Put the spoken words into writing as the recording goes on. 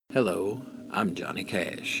Hello, I'm Johnny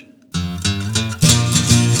Cash.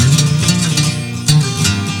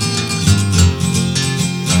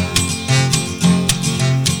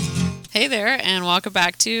 Hey there, and welcome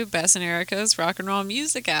back to Bess and Erica's Rock and Roll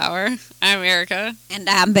Music Hour. I'm Erica. And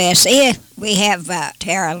I'm Bessie. We have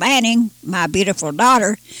Tara Lanning, my beautiful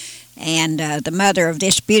daughter, and the mother of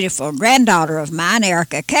this beautiful granddaughter of mine,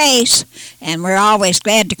 Erica Case. And we're always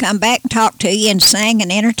glad to come back and talk to you and sing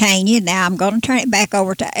and entertain you. Now I'm going to turn it back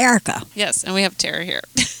over to Erica. Yes, and we have Tara here.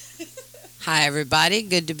 Hi, everybody.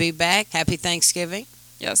 Good to be back. Happy Thanksgiving.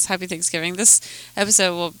 Yes, happy Thanksgiving. This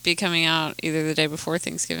episode will be coming out either the day before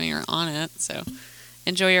Thanksgiving or on it, so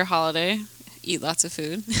enjoy your holiday. Eat lots of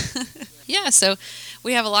food. Yeah, so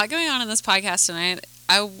we have a lot going on in this podcast tonight.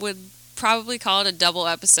 I would probably call it a double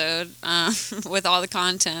episode with all the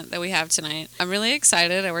content that we have tonight. I'm really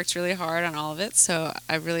excited. I worked really hard on all of it, so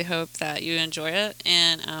I really hope that you enjoy it.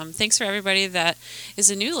 And thanks for everybody that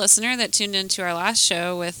is a new listener that tuned into our last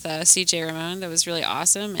show with CJ Ramon. That was really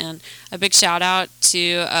awesome. And a big shout out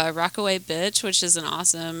to Rockaway Bitch, which is an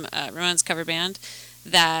awesome Ramones cover band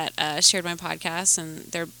that shared my podcast, and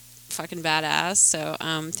they're fucking badass. So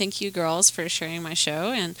thank you girls for sharing my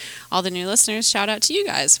show, and all the new listeners, shout out to you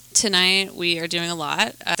guys. Tonight we are doing a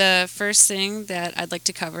lot. The first thing that I'd like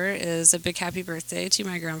to cover is a big happy birthday to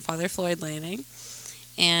my grandfather Floyd Lanning,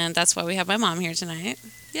 and that's why we have my mom here tonight.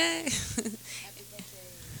 Yay.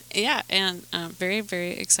 Yeah, and very,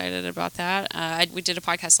 very excited about that. We did a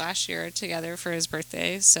podcast last year together for his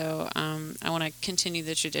birthday, so I want to continue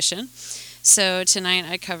the tradition. So tonight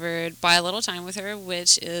I covered Buy a Little Time with Her,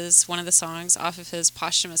 which is one of the songs off of his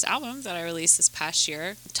posthumous album that I released this past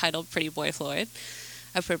year, titled Pretty Boy Floyd,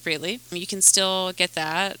 appropriately. You can still get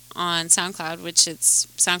that on SoundCloud, which it's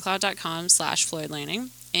soundcloud.com/Floyd Lanning.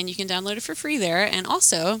 And you can download it for free there. And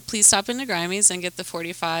also, please stop into Grimey's and get the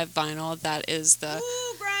 45 vinyl. That is the...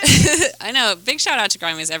 Ooh, I know, big shout out to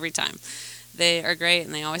Grimey's every time. They are great,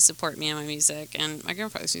 and they always support me and my music, and my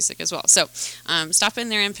grandfather's music as well. So stop in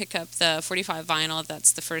there and pick up the 45 vinyl.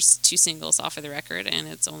 That's the first 2 singles off of the record, and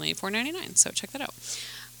it's only $4.99, so check that out.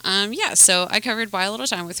 Yeah, so I covered Buy a Little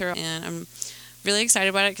Time with Her, and I'm really excited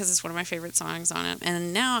about it because it's one of my favorite songs on it.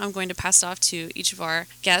 And now I'm going to pass it off to each of our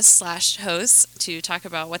guests/hosts to talk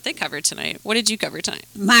about what they covered tonight. What did you cover tonight?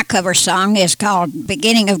 My cover song is called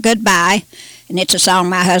Beginning of Goodbye, and it's a song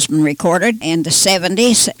my husband recorded in the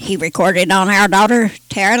 70s. He recorded on our daughter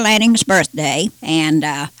Tara Lanning's birthday, and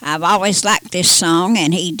I've always liked this song,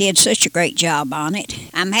 and he did such a great job on it.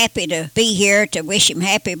 I'm happy to be here to wish him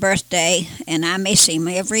happy birthday, and I miss him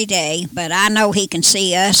every day, but I know he can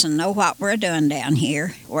see us and know what we're doing down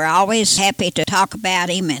here. We're always happy to talk about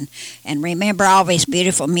him and remember all his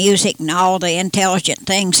beautiful music and all the intelligent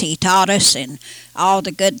things he taught us and all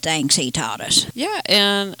the good things he taught us. Yeah,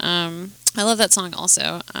 and I love that song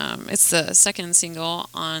also. It's the second single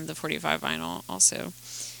on the 45 vinyl also,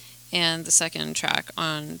 and the second track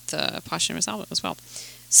on the posthumous album as well.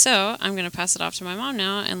 So I'm going to pass it off to my mom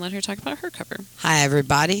now and let her talk about her cover. Hi,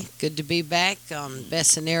 everybody. Good to be back on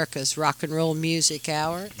Bess and Erica's Rock and Roll Music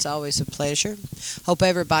Hour. It's always a pleasure. Hope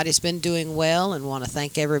everybody's been doing well, and want to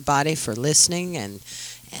thank everybody for listening and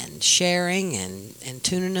sharing and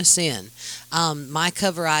tuning us in. My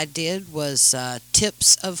cover I did was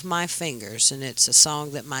Tips of My Fingers, and it's a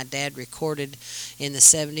song that my dad recorded in the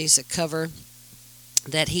 70s, a cover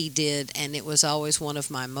that he did, and it was always one of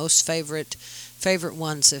my most favorite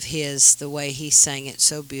ones of his, the way he sang it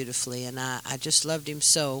so beautifully, and I just loved him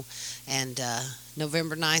so. And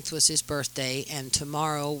November 9th was his birthday, and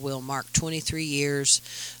tomorrow will mark 23 years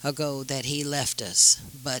ago that he left us.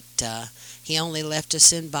 But he only left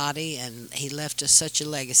us in body, and he left us such a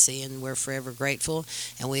legacy, and we're forever grateful.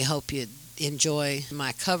 And we hope you enjoy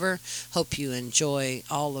my cover. Hope you enjoy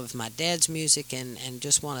all of my dad's music, and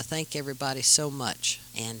just want to thank everybody so much.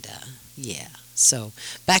 And yeah, so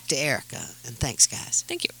back to Erica, and thanks, guys.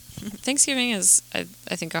 Thank you. Thanksgiving is, I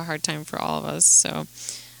think, a hard time for all of us. So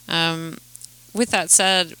with that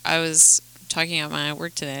said, I was talking at my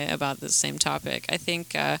work today about the same topic. I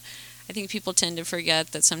think people tend to forget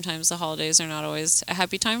that sometimes the holidays are not always a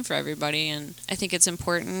happy time for everybody, and I think it's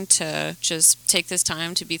important to just take this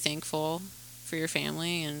time to be thankful for your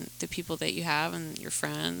family and the people that you have and your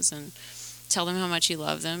friends, and tell them how much you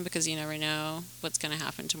love them, because you never know what's going to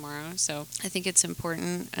happen tomorrow. So I think it's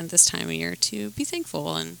important at this time of year to be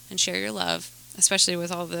thankful and share your love, especially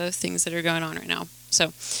with all the things that are going on right now.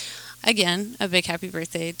 So again, a big happy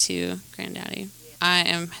birthday to Granddaddy. I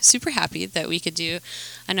am super happy that we could do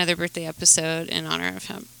another birthday episode in honor of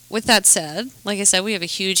him. With that said, like I said, we have a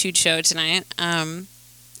huge, huge show tonight.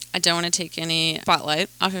 I don't want to take any spotlight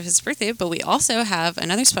off of his birthday, but we also have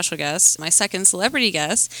another special guest, my second celebrity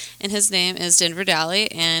guest, and his name is Denver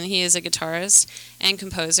Daly, and he is a guitarist and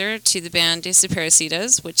composer to the band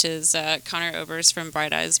Desaparecidos, which is Connor Oberst from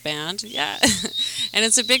Bright Eyes Band. Yeah. And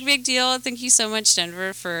it's a big, big deal. Thank you so much,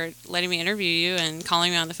 Denver, for letting me interview you and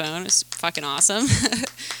calling me on the phone. It's fucking awesome.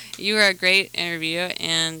 You were a great interview,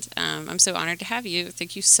 and I'm so honored to have you.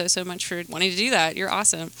 Thank you so, so much for wanting to do that. You're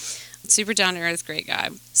awesome. Super down-to-earth, great guy.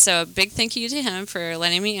 So a big thank you to him for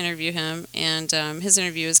letting me interview him, and his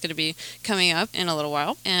interview is going to be coming up in a little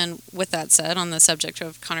while. And with that said, on the subject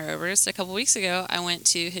of Connor Oberst, a couple weeks ago, I went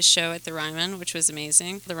to his show at the Ryman, which was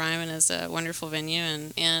amazing. The Ryman is a wonderful venue,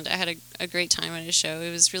 and I had a great time at his show.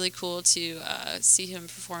 It was really cool to see him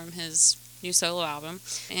perform his new solo album,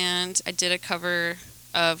 and I did a cover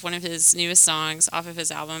of one of his newest songs off of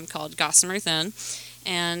his album called Gossamer Thin,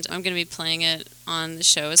 and I'm going to be playing it on the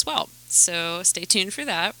show as well. So stay tuned for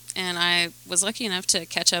that. And I was lucky enough to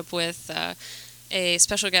catch up with a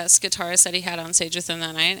special guest guitarist that he had on stage with him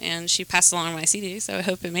that night, and she passed along my CD, so I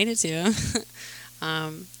hope it made it to him.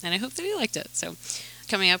 And I hope that he liked it. So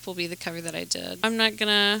coming up will be the cover that I did. I'm not going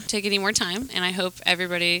to take any more time, and I hope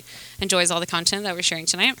everybody enjoys all the content that we're sharing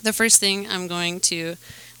tonight. The first thing I'm going to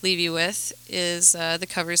leave you with is the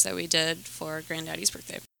covers that we did for Granddaddy's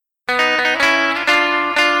birthday.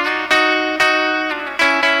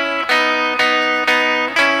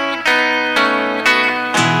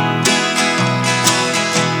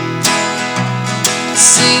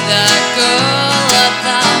 See that girl at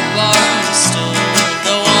that bar stool,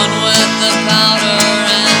 the one with the powder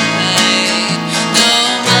and paint. No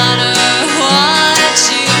matter what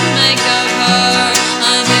you make of her,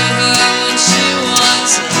 I knew her when she was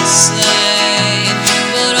insane.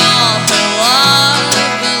 But all her love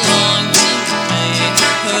belonged to me.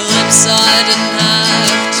 Her lips I didn't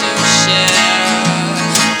have to share.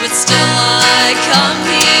 But still I come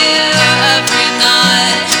here every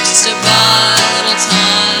night just to buy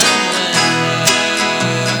time with her,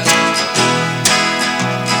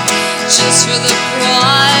 just for the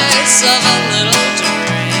price of a little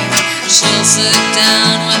drink. She'll sit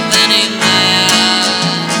down with any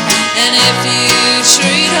man, and if you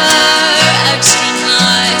treat her extra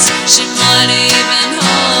nice, she might even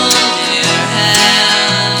hold your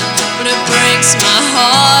hand. But it breaks my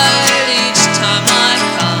heart each time I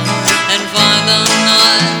come and find I'm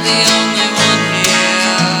not the only one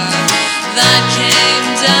here that came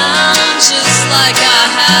down just like I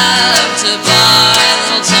have to buy a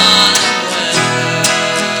little time with her.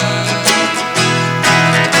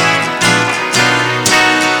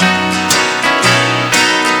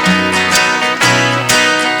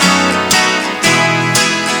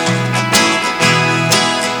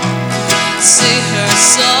 See her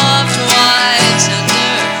soft, white,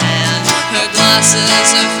 tender hand. Her glasses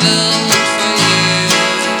are filled for you.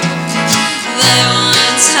 They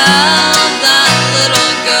once held that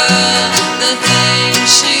little girl, the things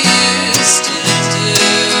she used to do.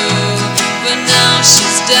 But now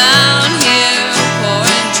she's down here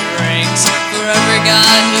pouring drinks for every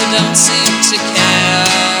guy who don't seem to care.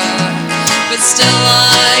 But still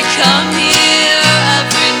I come here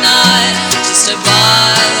every night just to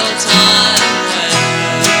buy a little time with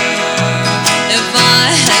her. If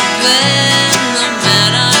I had been the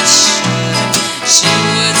man I should, she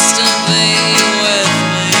would still be with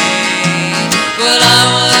me. But I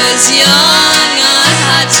was young, I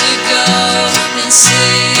had to go and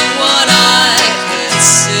see what I could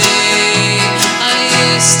see. I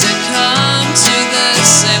used to come to the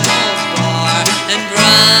same old bar and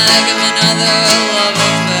brag of another love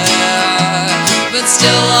affair. But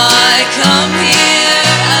still I come here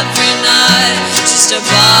every night just to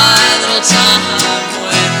buy a little time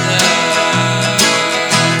with her.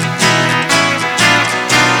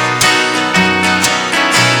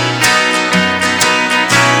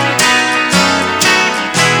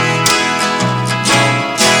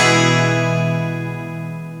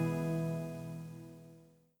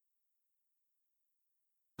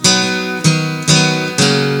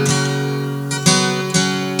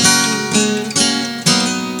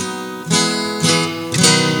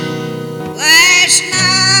 Last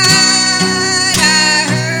night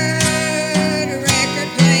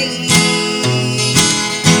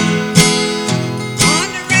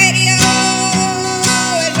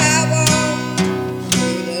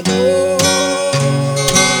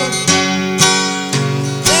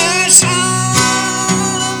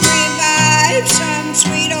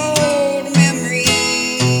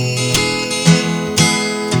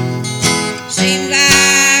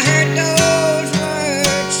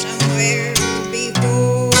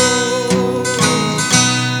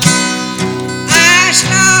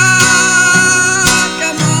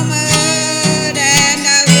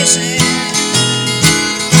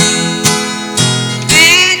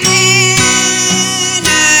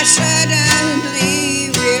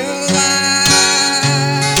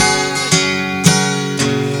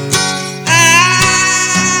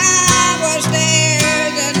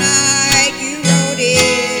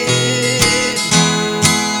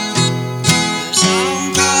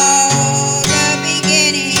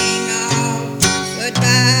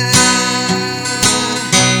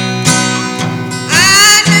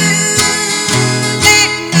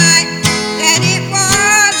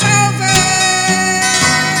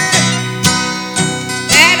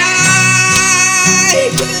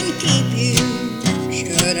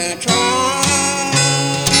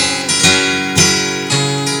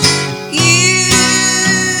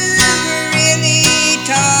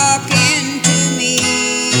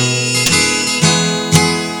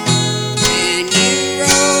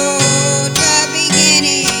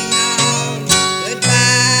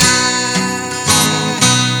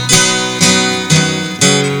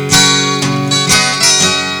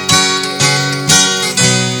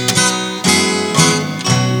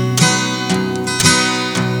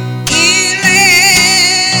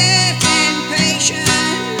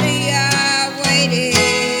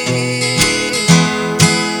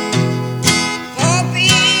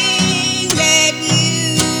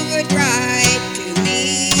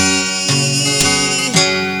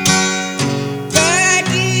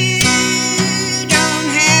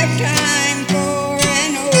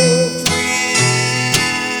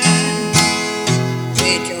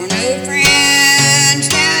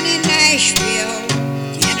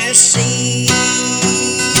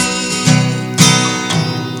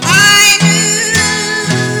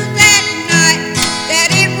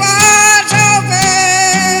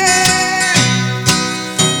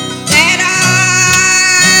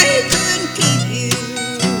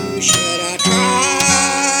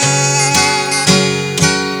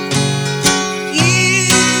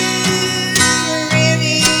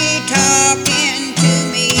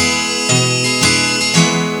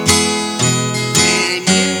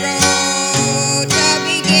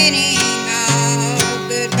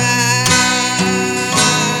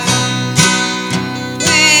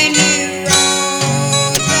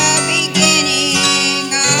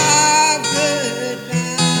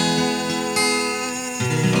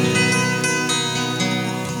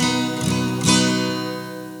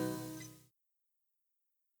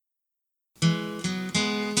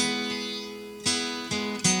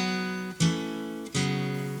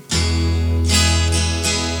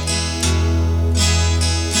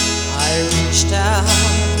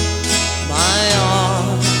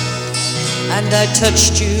and I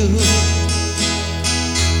touched you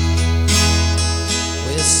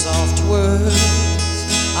with soft words.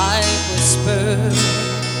 I whispered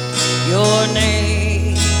your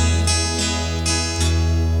name.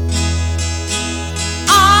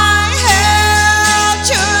 I held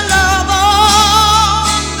your love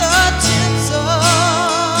on the tips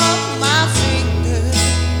of my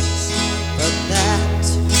fingers, but that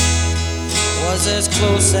was as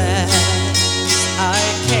close as I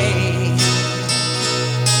came.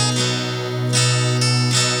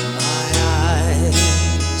 My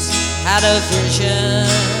eyes had a vision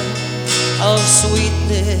of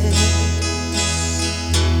sweetness,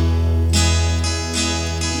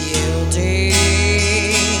 yielding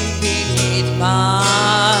beneath my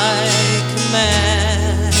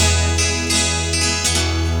command.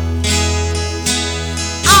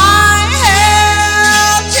 I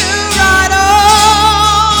held you right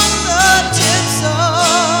on the tips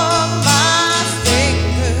of my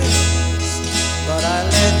fingers, but I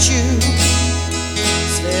let you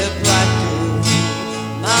slip right through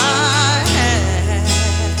my hand.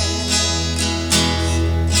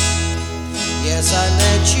 Yes, I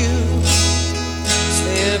let you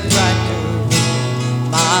slip right through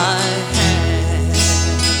my hand.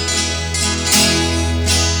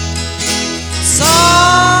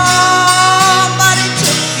 Somebody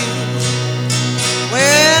took you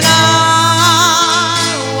when I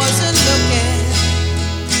wasn't looking.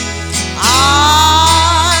 I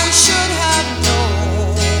should have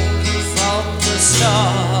known from the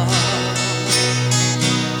start.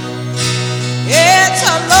 It's a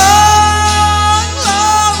long,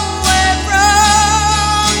 long way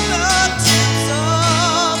from the tips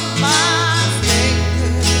of my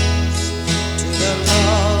fingers to the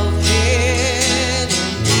love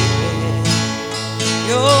hidden deep in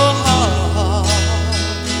your heart.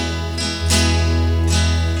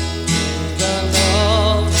 The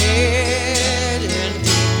love hidden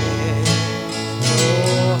deep in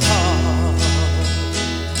your heart.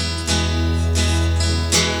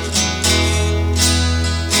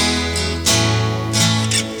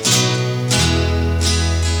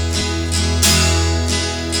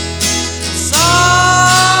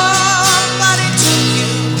 Somebody took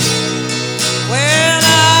you when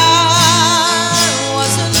I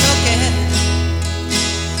wasn't looking.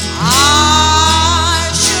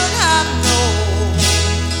 I should have known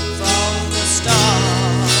from the start.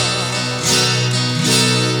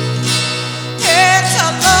 It's a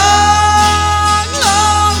long,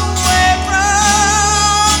 long way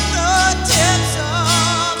from the tips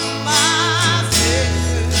of my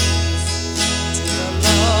fingers to the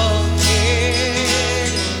love hidden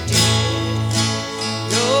deep in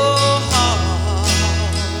your heart.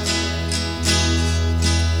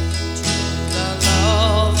 To the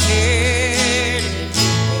love hidden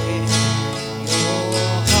deep in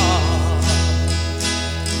your heart.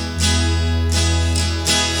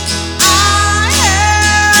 I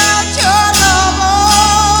held your love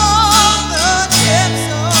on the tips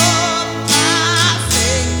of my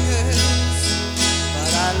fingers,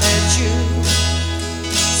 but I let you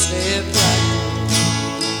slip right through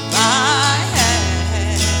my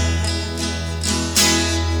hand.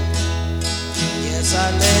 Yes, I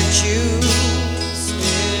let you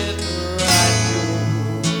slip right through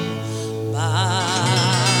my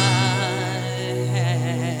hand.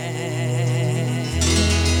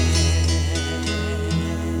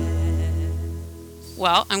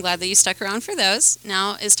 Well, I'm glad that you stuck around for those.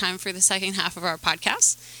 Now is time for the second half of our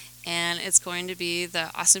podcast, and it's going to be the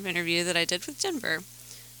awesome interview that I did with Denver.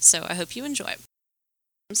 So I hope you enjoy.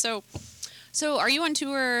 So are you on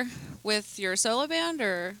tour with your solo band,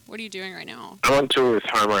 or what are you doing right now? I'm on tour with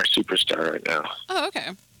Harmar Superstar right now. Oh,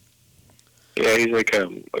 okay. Yeah, he's like a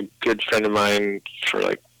good friend of mine for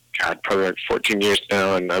like, God, probably like 14 years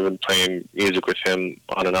now, and I've been playing music with him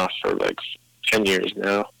on and off for like 10 years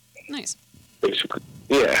now. Nice. Basically,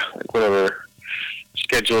 yeah, like whatever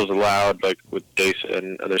schedules allowed, like with Desa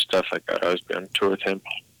and other stuff like that, I always be on tour with him.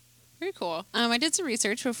 Very cool. I did some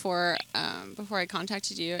research before I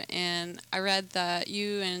contacted you, and I read that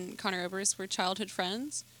you and Connor Oberst were childhood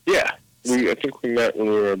friends. Yeah, I think we met when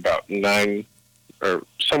we were about 9 or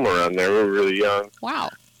somewhere around there. We were really young.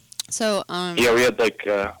 Wow. So yeah, we had like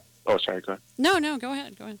oh, sorry, go ahead. No, go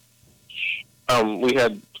ahead.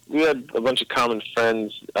 We had a bunch of common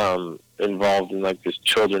friends involved in like this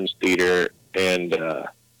children's theater, and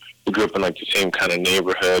we grew up in like the same kind of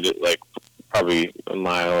neighborhood, like probably a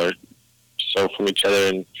mile or so from each other,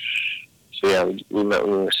 and so yeah, we met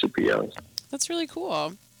when we were super young. That's really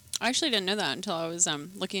cool. I actually didn't know that until I was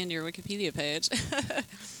looking into your Wikipedia page.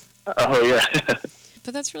 Oh yeah.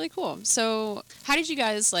 But that's really cool. So how did you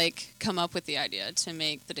guys like come up with the idea to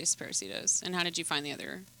make the Desperacidos, and how did you find the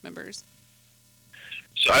other members?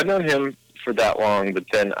 So I've known him for that long, but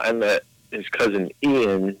then I met his cousin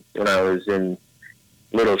Ian when I was in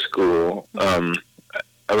middle school,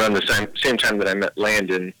 around the same time that I met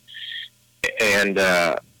Landon. And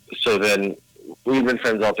so then we've been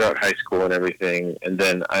friends all throughout high school and everything. And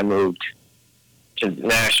then I moved to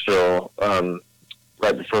Nashville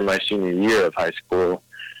right before my senior year of high school.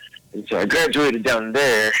 And so I graduated down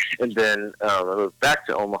there, and then I moved back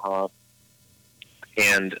to Omaha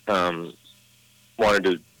and wanted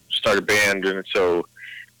to start a band. And so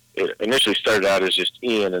it initially started out as just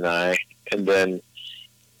Ian and I, and then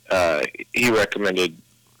he recommended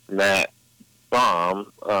Matt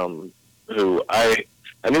Baum, who I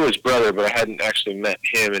knew his brother, but I hadn't actually met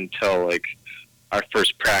him until like our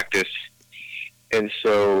first practice. And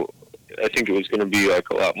so I think it was going to be like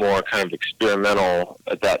a lot more kind of experimental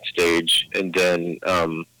at that stage. And then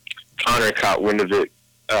Connor caught wind of it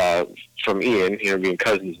from Ian, being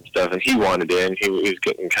cousins and stuff, and he wanted in. He was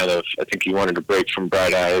getting kind of, I think he wanted to break from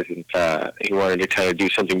Bright Eyes, and he wanted to kind of do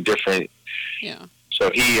something different. Yeah. So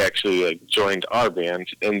he actually joined our band,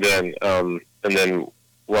 and then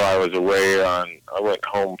while I was away I went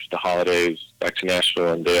home for the holidays back to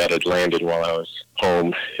Nashville, and they added Landon while I was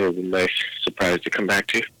home. It was a nice surprise to come back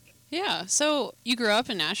to. Yeah. So you grew up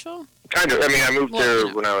in Nashville? Kind of. I mean, I moved there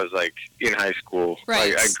when I was like in high school.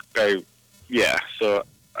 Right. Yeah. So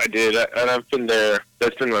I did, and I've been there.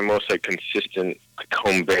 That's been my most like consistent like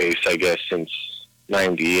home base, I guess, since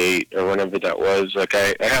 '98 or whenever that was. Like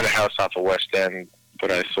I had a house off of West End, but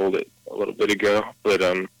I sold it a little bit ago. But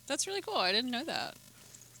that's really cool. I didn't know that.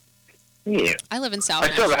 Yeah. I live in South.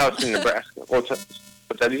 I still have a house in Nebraska. What's that?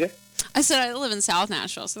 Did you say? I said I live in South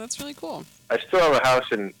Nashville, so that's really cool. I still have a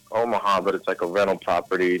house in Omaha, but it's like a rental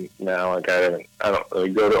property now. Like I don't really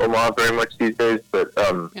go to Omaha very much these days, but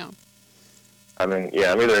yeah. I mean,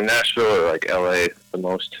 yeah, I'm either in Nashville or like LA the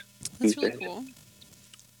most. That's really cool.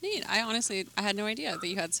 Neat. I had no idea that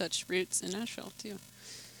you had such roots in Nashville too.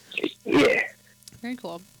 Yeah. Very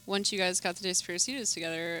cool. Once you guys got the Desperacidos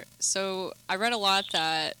together, so I read a lot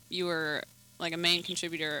that you were like a main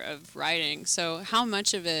contributor of writing. So how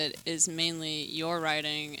much of it is mainly your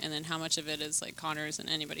writing, and then how much of it is like Connor's and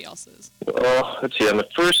anybody else's? Well, let's see. On the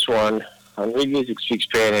first one, on Read Music Speak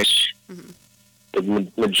Spanish,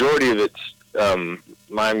 the majority of it's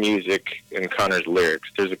my music and Connor's lyrics.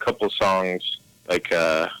 There's a couple songs like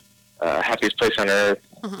Happiest Place on Earth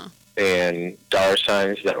and Dollar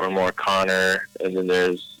Signs that were more Connor, and then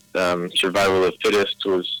there's Survival of the Fittest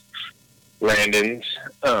was Landon's.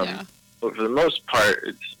 But for the most part,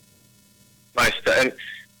 it's my stuff. And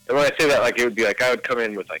when I say that, like, it would be like I would come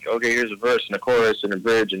in with like, okay, here's a verse and a chorus and a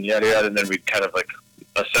bridge and yada yada, and then we'd kind of like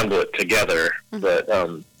assemble it together. But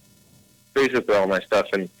basically all my stuff.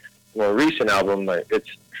 And the more recent album, like, it's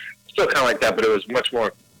still kind of like that, but it was much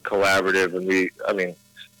more collaborative. And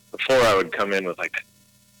before I would come in with like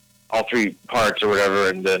all three parts or whatever,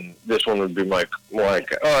 and then this one would be like more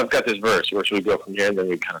like, oh, I've got this verse, where should we go from here? And then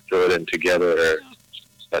we'd kind of throw it in together, or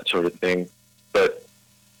that sort of thing. But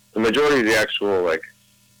the majority of the actual like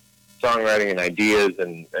songwriting and ideas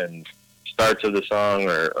and starts of the song,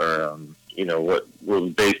 or what we're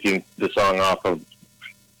basing the song off of,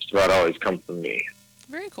 just about always come from me.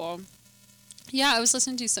 Very cool. Yeah, I was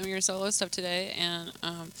listening to some of your solo stuff today, and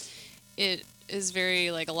it is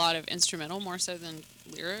very like a lot of instrumental more so than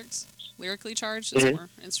lyrically charged. It's more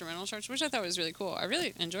instrumental charged, which I thought was really cool. I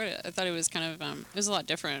really enjoyed it. I thought it was kind of it was a lot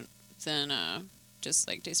different than just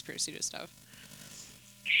like Desperacido stuff.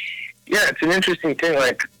 Yeah, it's an interesting thing.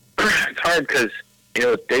 Like, it's hard because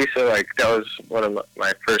Desa, like, that was one of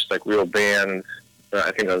my first like real bands.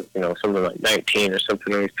 I think I was something like 19 or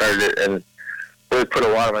something when we started it, and really put a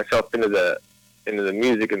lot of myself into the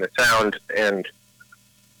music and the sound. And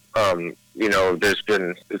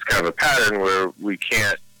it's kind of a pattern where we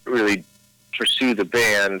can't really pursue the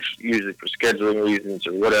band, usually for scheduling reasons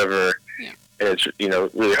or whatever. Yeah. And it's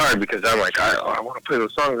really hard because I'm like, I want to play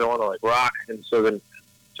those songs, I want to like rock. And so then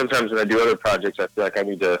sometimes when I do other projects, I feel like I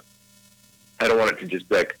don't want it to just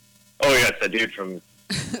be like, oh yeah, it's that dude from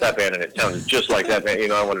that band and it sounds just like that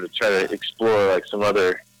band. I wanted to try to explore like some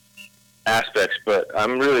other aspects, but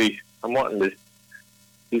I'm wanting to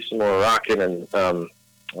do some more rocking, and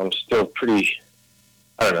I'm still pretty,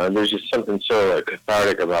 I don't know, there's just something so like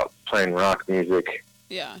cathartic about playing rock music.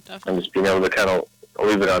 Yeah, definitely. And just being able to kind of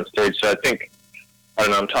leave it on stage. So I think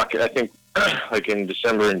like in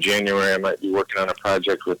December and January I might be working on a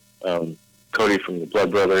project with Cody from the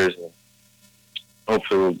Blood Brothers, and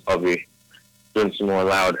hopefully I'll be doing some more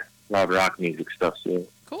loud rock music stuff soon.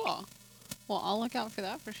 Cool. Well, I'll look out for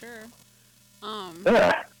that for sure.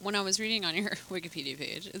 Yeah. When I was reading on your Wikipedia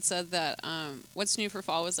page, it said that "What's New for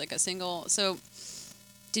Fall" was like a single. So,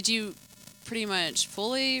 did you pretty much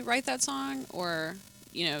fully write that song, or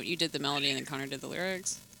you did the melody and then Connor did the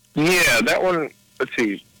lyrics? Yeah, that one. Let's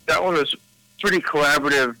see. That one was pretty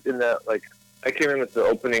collaborative in that, like, I came in with the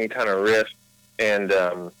opening kind of riff, and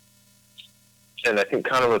I think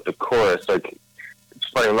kind of with the chorus. Like, it's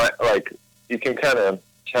funny. Like you can kind of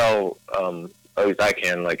tell. At least I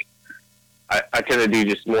can. Like, I tend to do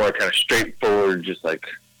just more kind of straightforward, just like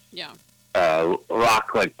Yeah.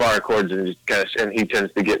 rock, like bar chords, and just kind of. And he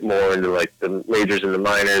tends to get more into like the majors and the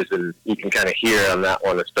minors, and you can kind of hear on that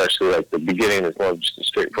one, especially like the beginning is more of just a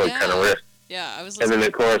straightforward kind of riff, Yeah, I was and listening.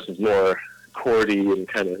 then the chorus is more chordy and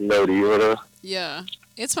kind of notey, or whatever. Yeah,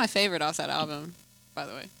 it's my favorite off that album, by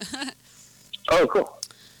the way. Oh, cool.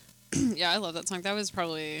 Yeah, I love that song. That was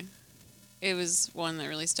probably, it was one that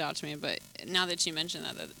really stood out to me. But now that you mentioned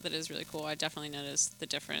that is really cool. I definitely noticed the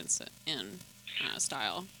difference in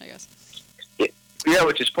style, I guess. Yeah,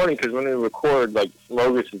 which is funny because when we record, like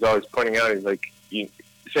Logus is always pointing out, he's like,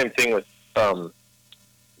 same thing with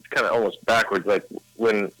it's kind of almost backwards. Like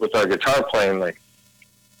when with our guitar playing, like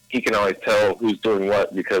he can always tell who's doing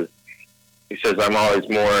what because he says I'm always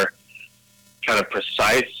more kind of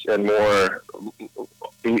precise and more.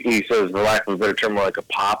 He says, for lack of a better term, more like a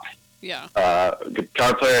pop Yeah.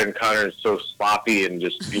 guitar player, and Connor is so sloppy and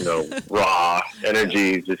just raw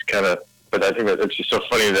energy, just kind of. But I think that it's just so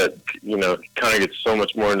funny that Connor gets so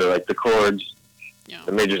much more into like the chords, Yeah.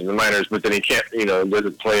 the majors and the minors, but then he can't,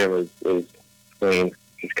 doesn't play them as clean.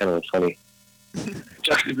 It's kind of a funny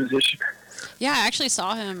juxtaposition. Yeah, I actually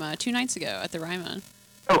saw him 2 nights ago at the Ryman.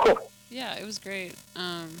 Oh, cool. Yeah, it was great.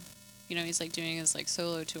 He's like doing his like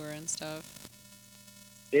solo tour and stuff.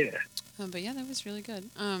 Yeah. But yeah, that was really good.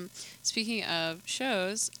 Speaking of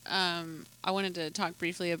shows, I wanted to talk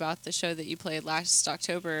briefly about the show that you played last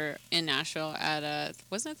October in Nashville at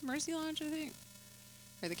wasn't it the Mercy Lounge, I think?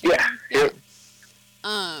 Or the Yeah. Cajun? Yep.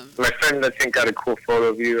 My friend, I think, got a cool photo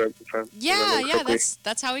of you. Yeah,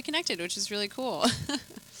 that's how we connected, which is really cool.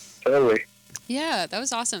 Totally. Yeah, that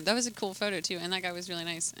was awesome. That was a cool photo too, and that guy was really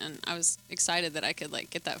nice, and I was excited that I could like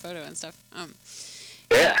get that photo and stuff.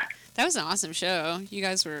 Yeah. That was an awesome show. You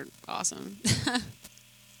guys were awesome.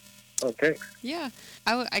 Okay. Yeah,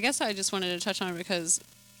 I guess I just wanted to touch on it because,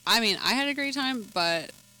 I had a great time,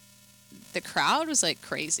 but the crowd was like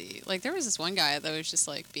crazy. Like there was this one guy that was just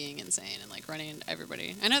like being insane and like running into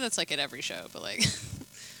everybody. I know that's like at every show, but like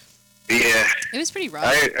Yeah. it was pretty rough.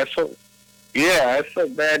 I felt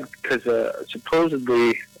bad because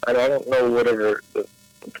supposedly, I don't know whatever the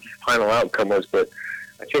final outcome was, but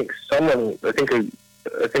I think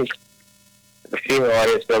I think the female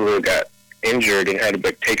audience member got injured and had to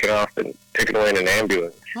be taken away in an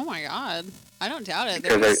ambulance. Oh my god, I don't doubt it.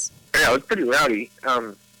 Because it was pretty rowdy.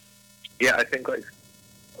 Yeah, I think I'm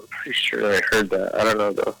pretty sure I heard that. I don't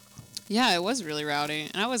know though. Yeah, it was really rowdy,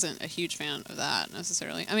 and I wasn't a huge fan of that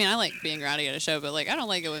necessarily. I like being rowdy at a show, but like I don't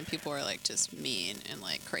like it when people are like just mean and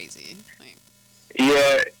like crazy. Like,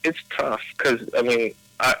 yeah, it's tough because I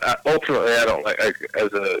ultimately I don't like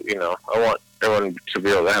as a I want everyone to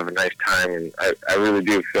be able to have a nice time, and I really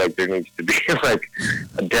do feel like there needs to be like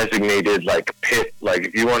a designated like pit, like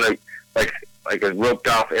if you want to like a roped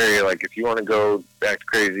off area, like if you want to go act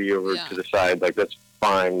crazy over to the side, like that's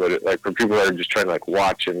fine, but like for people that are just trying to like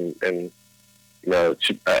watch and I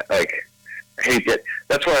hate it.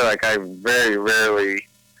 That's why like I very rarely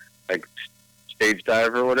like stage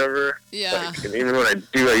dive or whatever. yeah, Like, and even when I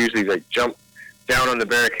do, I usually like jump down on the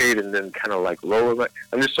barricade and then kind of like lower my.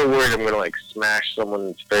 I'm just so worried I'm gonna like smash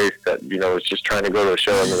someone's face that is just trying to go to a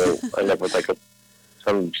show and then they'll end up with like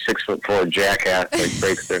some 6'4" jackass like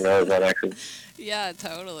breaks their nose on accident. yeah,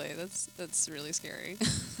 totally. That's really scary.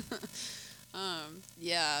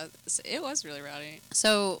 Yeah, it was really rowdy.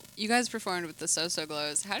 So you guys performed with the So-So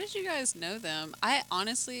Glows. How did you guys know them? I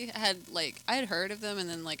honestly had I had heard of them, and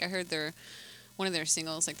then I heard one of their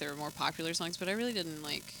singles, like their more popular songs, but I really didn't know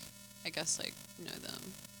them.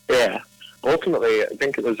 Yeah. Ultimately, I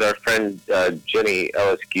think it was our friend Jenny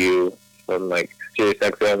Eliscu from Sirius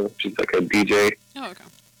XM. She's like a DJ Oh, okay.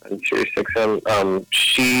 on Sirius XM.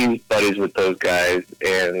 She's buddies with those guys,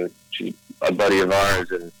 and she's a buddy of ours,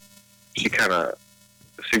 and she kind of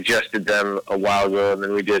suggested them a while ago, and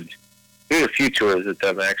then we did a few tours with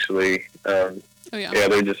them actually. Oh yeah. Yeah,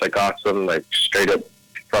 they're just awesome, straight up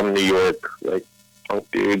from New York,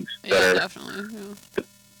 punk dudes Yeah, that are definitely. Yeah.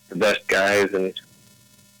 the best guys, and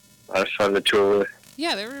a lot of fun to tour with.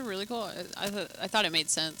 Yeah, they were really cool. I thought it made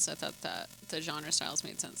sense. I thought that the genre styles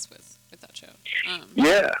made sense with that show.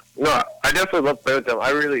 Yeah, no, I definitely love playing with them.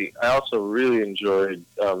 I also really enjoyed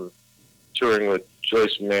touring with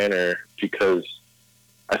Joyce Manor because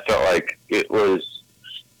I felt like it was,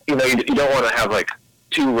 you don't want to have like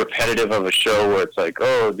too repetitive of a show where it's like,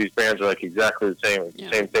 oh, these bands are like exactly the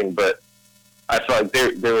same thing. But I felt like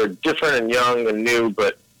they were different and young and new.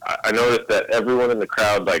 But I noticed that everyone in the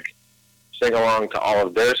crowd like sang along to all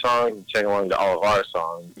of their songs and sang along to all of our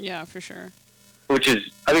songs. Yeah, for sure. Which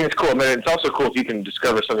is, I think it's cool. I mean, it's also cool if you can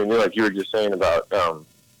discover something new, like you were just saying about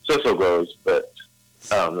So-So Glows. But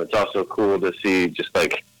it's also cool to see just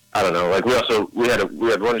like, I don't know, like we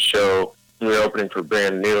had one show, we were opening for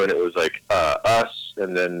Brand New, and it was like us,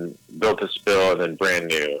 and then Built to Spill, and then Brand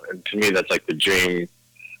New. And to me, that's like the dream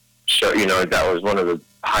show. That was one of the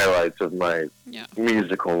highlights of my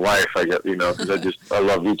musical life. I guess, because I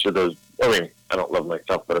love each of those. I mean, I don't love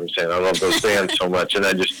myself, but I'm saying I love those bands so much, and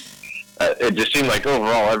it just seemed like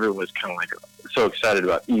overall everyone was kind of like so excited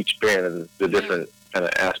about each band and the different kind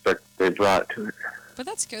of aspects they brought to it. But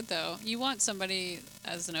that's good, though. You want somebody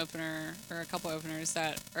as an opener or a couple openers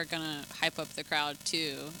that are going to hype up the crowd,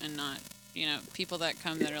 too, and not, people that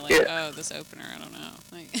come that are like, oh, this opener, I don't know.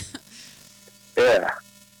 Like, yeah.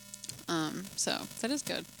 So that is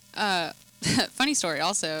good. Funny story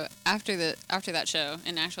also, after that show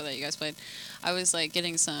in Nashville that you guys played, I was like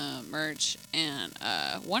getting some merch, and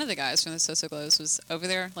one of the guys from the So-So Glows was over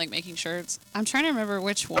there like making shirts. I'm trying to remember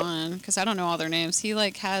which one because I don't know all their names. He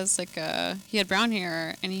like has like he had brown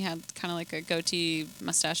hair and he had kind of like a goatee,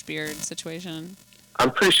 mustache, beard situation. I'm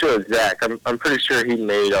pretty sure it's Zach. I'm pretty sure he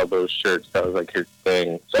made all those shirts. That was like his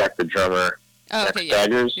thing. Zach the drummer. Oh, okay,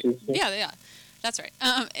 Staggers. Yeah. That's right.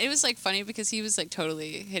 It was like funny because he was like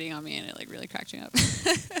totally hitting on me, and it like really cracked me up.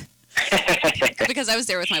 Because I was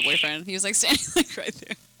there with my boyfriend. He was like standing like right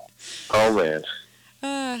there. Oh man.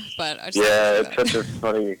 But I just it's such a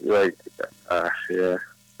funny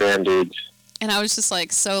Band-Aids. And I was just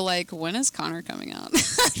like, so like, when is Connor coming out?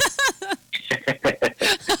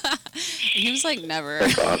 He was like, never.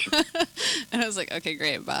 That's awesome. And I was like, okay,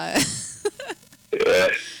 great, bye. Yeah,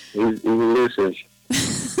 he's elusive.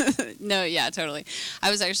 No, yeah, totally. I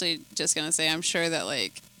was actually just gonna say, I'm sure that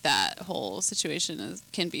like that whole situation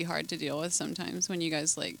can be hard to deal with sometimes when you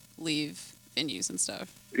guys like leave venues and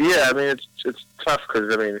stuff. Yeah, I mean it's tough because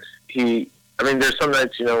there's some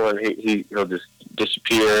nights when he'll just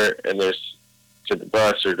disappear and there's to the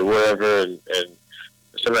bus or to wherever, and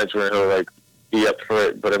some nights where he'll like be up for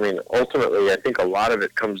it. But I mean, ultimately, I think a lot of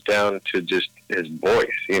it comes down to just his voice,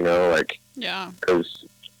 because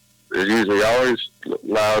there's usually always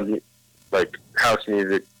loud, like, house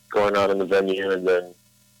music going on in the venue, and then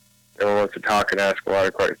everyone wants to talk and ask a lot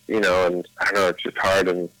of questions, and I don't know, it's just hard,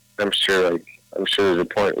 and I'm sure there's a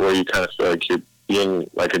point where you kind of feel like you're being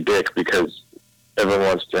like a dick because everyone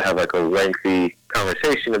wants to have like a lengthy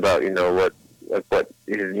conversation about, what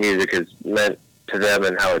his music has meant to them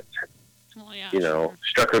and how it's,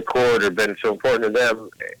 struck a chord or been so important to them,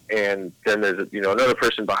 and then there's, another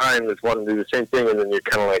person behind that's wanting to do the same thing, and then you're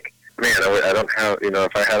kind of like, man, I don't have,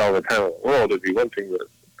 if I had all the time in the world, it'd be one thing, but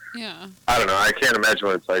I don't know. I can't imagine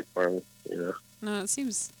what it's like for him, No, it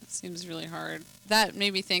seems really hard. That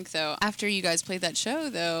made me think, though, after you guys played that show,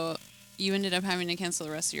 though, you ended up having to cancel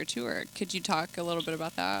the rest of your tour. Could you talk a little bit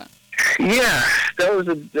about that? Yeah, that was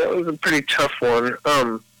a pretty tough one.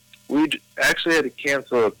 We actually had to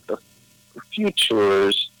cancel a few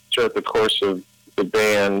tours throughout the course of the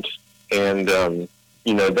band, and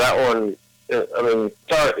that one. I mean,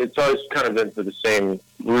 it's always kind of been for the same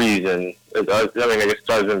reason. I guess it's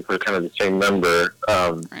always been for kind of the same member.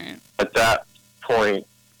 Right. At that point,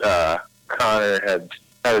 Connor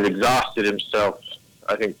had exhausted himself,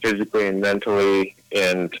 I think, physically and mentally,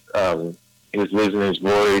 and he was losing his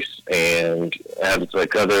voice and had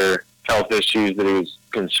like other health issues that he was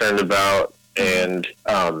concerned about, and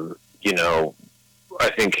I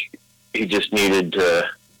think he just needed to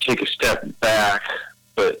take a step back.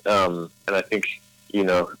 But and I think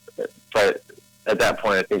but at that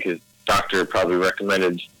point, I think his doctor probably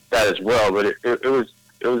recommended that as well. But it was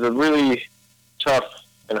a really tough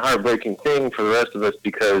and heartbreaking thing for the rest of us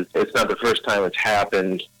because it's not the first time it's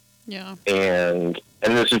happened. Yeah. And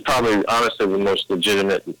this is probably honestly the most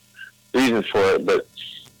legitimate reason for it, but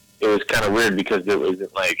it was kind of weird because it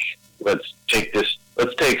wasn't like there's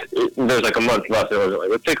like a month left. It wasn't like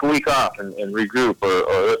let's take a week off and regroup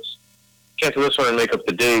or let's cancel this one and make up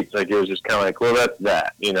the dates. Like it was just kind of like, well, that's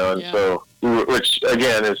that, and so which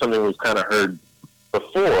again is something we've kind of heard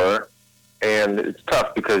before, and it's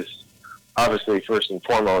tough because obviously, first and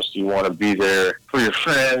foremost, you want to be there for your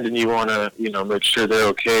friend, and you want to, make sure they're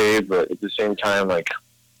okay. But at the same time, like,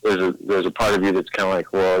 there's a part of you that's kind of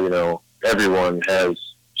like, well, everyone has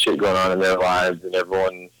shit going on in their lives, and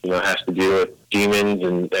everyone, has to deal with demons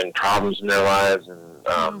and problems in their lives, and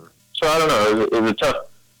so I don't know. It was a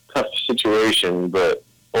tough situation, but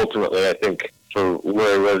ultimately, I think for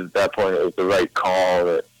where he was at that point, it was the right call.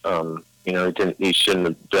 That he shouldn't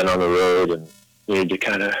have been on the road, and needed to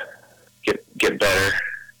kind of get better,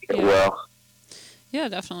 get well. Yeah,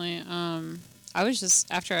 definitely. I was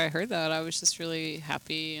just, after I heard that, I was just really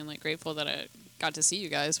happy and like grateful that I got to see you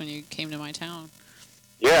guys when you came to my town.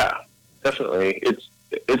 Yeah, definitely. It's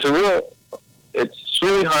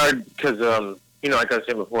really hard because like I was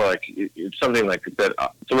saying before, like it's something like that.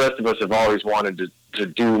 The rest of us have always wanted to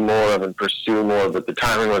do more of and pursue more, but the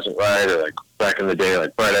timing wasn't right. Or like back in the day,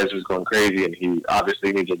 like Bright Eyes was going crazy, and he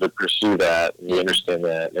obviously needed to pursue that, and we understand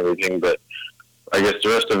that and everything. But I guess the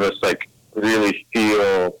rest of us like really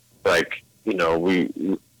feel like we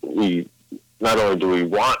not only do we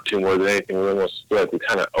want to more than anything, we almost feel like we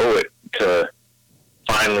kind of owe it to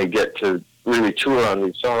finally get to really tour on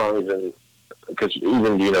these songs. And because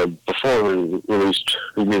even before we released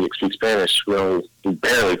Whose Music Speaks Spanish, we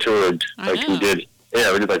barely toured. We did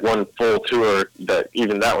like one full tour. That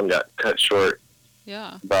even that one got cut short.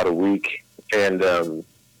 Yeah, about a week, and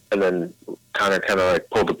then kind of like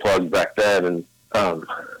pulled the plug back then, and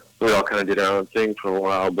we all kind of did our own thing for a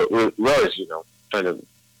while. But we always trying to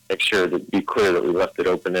make sure to be clear that we left it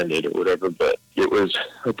open ended or whatever. But it was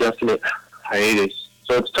a definite hiatus.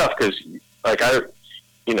 So it's tough because, like,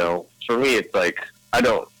 for me, it's like, I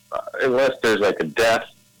don't, unless there's like a death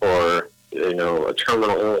or, a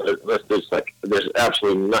terminal illness, unless there's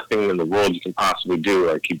absolutely nothing in the world you can possibly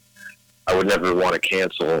do. Like, I would never want to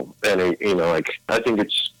cancel any, I think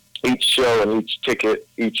it's each show and each ticket,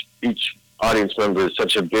 each audience member is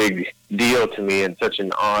such a big deal to me and such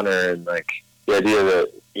an honor. And like the idea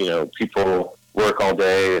that, people work all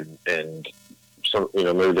day and some,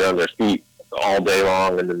 maybe they're on their feet all day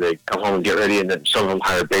long, and then they come home and get ready, and then some of them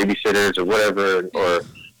hire babysitters or whatever, or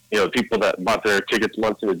people that bought their tickets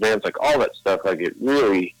months in advance, like all that stuff. Like it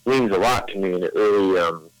really means a lot to me, and it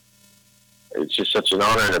really it's just such an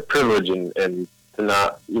honor and a privilege, and to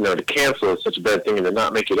not to cancel is such a bad thing, and to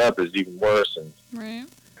not make it up is even worse. And right.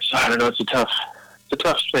 So I don't know. It's a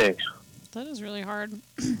tough thing. That is really hard.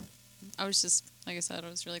 I was just, like I said, I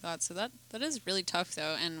was really glad. So that is really tough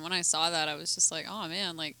though. And when I saw that, I was just like, oh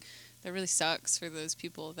man, like. That really sucks for those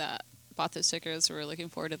people that bought those tickets or were looking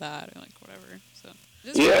forward to that or like whatever. So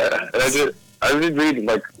yeah, and I did read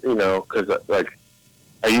like because like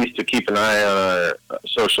I used to keep an eye on our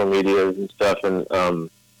social medias and stuff, and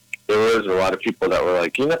there was a lot of people that were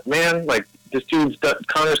like, man, like this dude's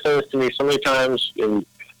Connor said this to me so many times in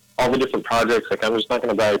all the different projects. Like I'm just not going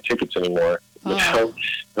to buy tickets anymore. And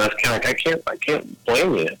that's kind of like I can't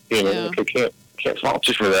blame you. Like, I can't fault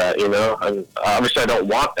you for that, and obviously I don't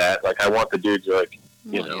want that. Like I want the dude to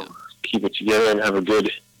keep it together and have a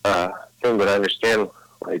good thing, but I understand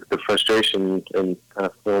like the frustration and kind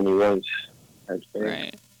of fool me once.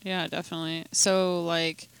 Right. Yeah, definitely. So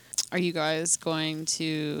like, are you guys going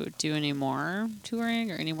to do any more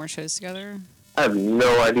touring or any more shows together? I have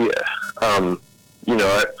no idea.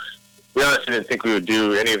 We honestly didn't think we would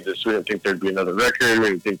do any of this. We didn't think there'd be another record. We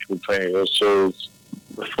didn't think we'd play any of those shows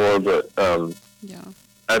before, but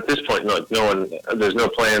at this point, there's no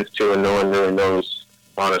plans to, and no one really knows,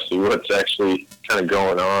 honestly, what's actually kind of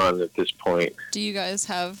going on at this point. Do you guys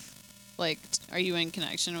have, like, are you in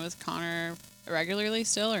connection with Connor regularly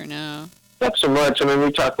still, or no? Not so much. I mean,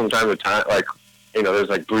 we talk from time to time, like, there's,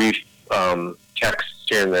 like, brief texts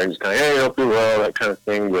here and there, just kind of, hey, hope you're well, that kind of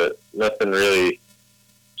thing, but nothing really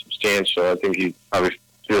substantial. I think he probably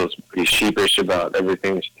feels pretty sheepish about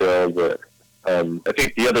everything still, but I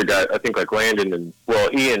think the other guy, like Landon and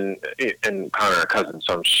Ian and Connor are cousins,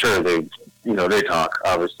 so I'm sure they talk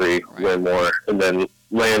obviously way more. And then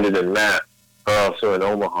Landon and Matt are also in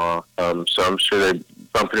Omaha, so I'm sure they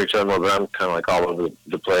bump into each other more. But I'm kind of like all over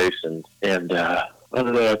the place, and I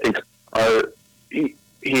don't know. I think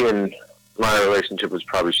he and my relationship was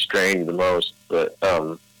probably strained the most, but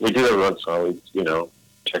we do every once in a while. We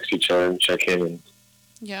text each other and check in and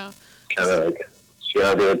kind of like see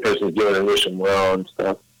how the other person's doing and wish them well and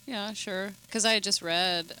stuff. Yeah, sure. Because I had just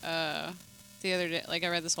read the other day, like I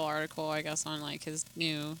read this whole article, I guess, on like his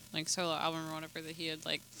new like solo album or whatever, that he had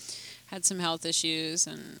like had some health issues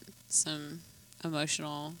and some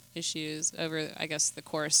emotional issues over, I guess, the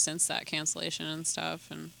course since that cancellation and stuff.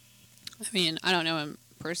 And I mean, I don't know him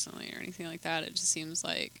personally or anything like that. It just seems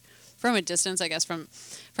like from a distance, I guess from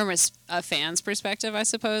a fan's perspective, I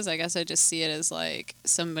suppose. I guess I just see it as like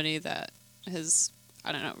somebody that has,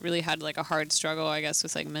 I don't know, really had like a hard struggle, I guess,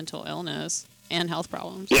 with like mental illness and health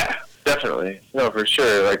problems. Yeah, definitely. No, for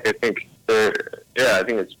sure. Like, I think I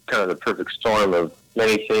think it's kind of the perfect storm of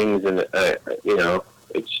many things, and you know,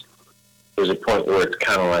 there's a point where it's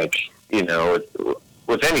kind of like, you know,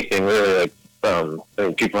 with anything really, like, I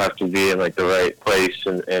mean, people have to be in like the right place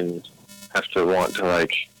and have to want to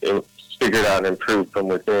like figure it out and improve from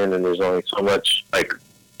within, and there's only so much like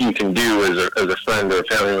you can do as a friend or a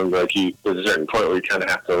family member. Like, there's a certain point where you kind of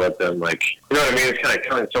have to let them, like, you know what I mean? It's kind of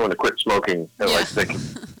telling someone to quit smoking. And Yeah. like, they can,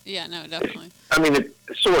 Yeah, no, definitely. I mean,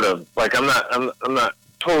 it's sort of like, I'm not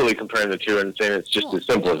totally comparing the two and saying it's just Well, as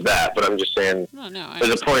simple as that, but I'm just saying No, I there's a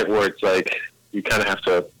understand. point where it's like you kind of have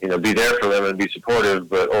to, you know, be there for them and be supportive,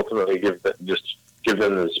 but ultimately give them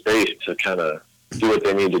the space to kind of do what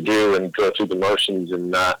they need to do and go through the motions and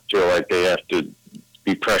not feel like they have to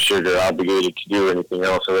be pressured or obligated to do anything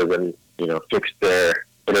else other than, you know, fix their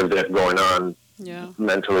whatever they have going on Yeah.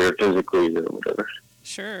 mentally or physically or whatever.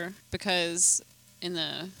 Sure, because in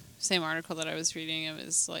the same article that I was reading, it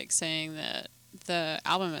was like saying that the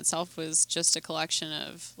album itself was just a collection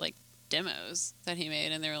of like demos that he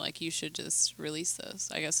made, and they were like, you should just release this,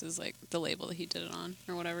 I guess is like the label that he did it on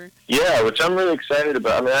or whatever. Yeah, which I'm really excited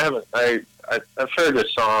about. I mean, I've heard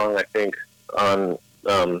this song, I think, on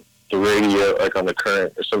the radio, like on the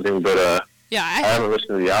Current or something, but Yeah, I haven't listened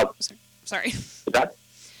to the album. sorry. Is that?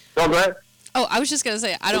 No, go ahead. Oh, I was just going to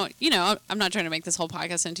say, I don't, you know, I'm not trying to make this whole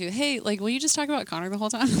podcast into, hey, like, will you just talk about Connor the whole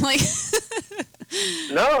time? Like,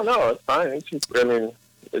 No, it's fine. It's just, I mean,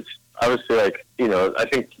 it's obviously like, you know, I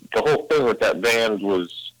think the whole thing with that band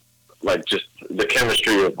was like just the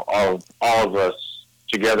chemistry of all of us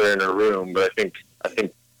together in a room. But I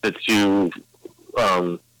think the two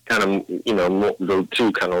kind of, you know, the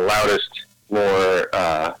two kind of loudest,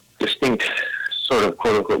 more distinct sort of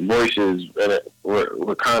quote unquote voices in it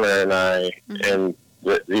were Connor and I, and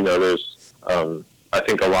you know, there's I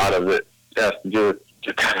think a lot of it has to do with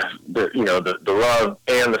the kind of the love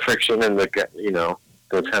and the friction and the, you know,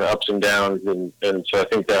 the kind of ups and downs, and so I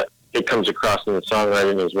think that it comes across in the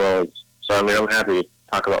songwriting as well. So I mean, I'm happy to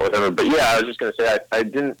talk about whatever, but yeah, I was just gonna say I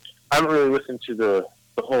haven't really listened to the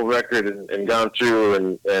whole record and gone through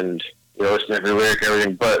and you know, listened to every lyric and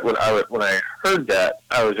everything. But when I heard that,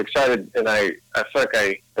 I was excited, and I felt like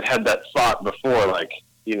I had that thought before, like,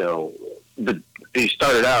 you know, he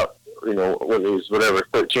started out, you know, when he was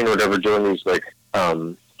 13 or whatever, doing these like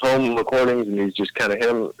home recordings, and he's just kind of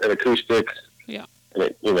him and acoustics. Yeah. And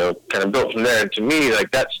it, you know, kind of built from there. And to me,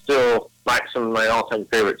 like, that's still some of my all-time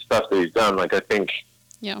favorite stuff that he's done. Like, I think,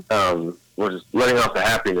 yeah. was Letting Off the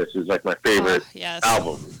Happiness is like my favorite Yes.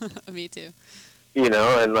 album. Me too. You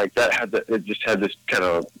know, and like that it just had this kind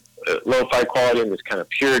of lo-fi quality and this kind of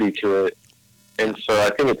purity to it. And so I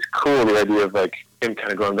think it's cool, the idea of like him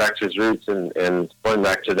kind of going back to his roots and going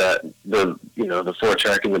back to that, the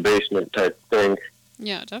 4-track in the basement type thing.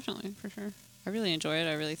 Yeah, definitely, for sure. I really enjoy it.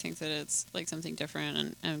 I really think that it's like something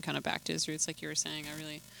different and kind of back to his roots, like you were saying.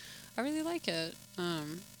 I really like it.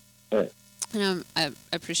 Right. And I'm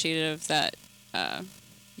appreciative that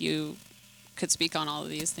you could speak on all of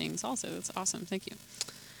these things also. That's awesome. Thank you.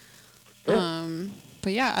 Yeah.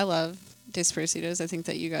 But yeah, I love Desperacidos. I think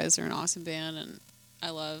that you guys are an awesome band, and I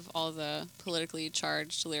love all the politically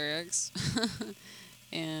charged lyrics.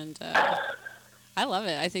 And I love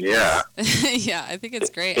it. I think Yeah. yeah, I think it's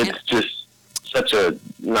great. It's just such a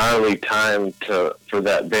gnarly time for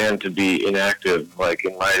that band to be inactive, like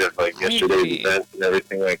in light of like I agree. yesterday's event and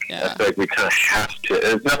everything. Like, Yeah. I feel like we kind of have to.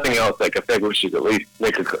 There's nothing else. Like, I feel like we should at least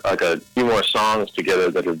make a few more songs together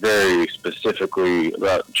that are very specifically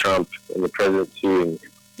about Trump and the presidency. And,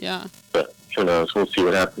 Yeah. but who knows? We'll see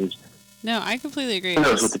what happens. No, I completely agree. Who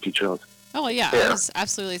knows what the future holds? Oh, well, yeah. I Yeah. was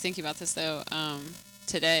absolutely thinking about this, though,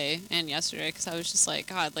 today and yesterday, because I was just like,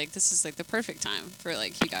 God, like, this is, like, the perfect time for,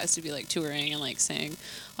 like, you guys to be, like, touring and, like, saying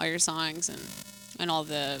all your songs and all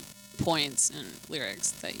the points and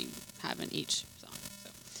lyrics that you have in each song. So,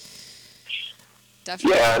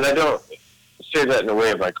 definitely. Yeah, and I don't say that in a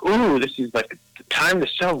way of like, ooh, this is like the time to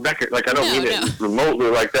sell record. Like, I don't mean it remotely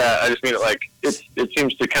like that. I just mean it like it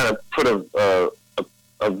seems to kind of put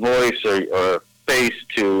a voice or a face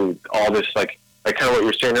to all this, like kind of what you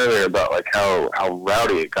were saying earlier about like how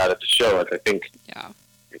rowdy it got at the show. Like, I think Yeah.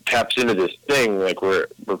 it taps into this thing like where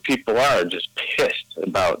people are just pissed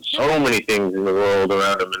about so many things in the world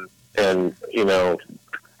around them, and you know,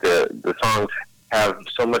 the songs have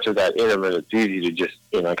so much of that in them, and it's easy to just,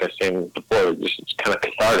 you know, like I was saying before, it's kind of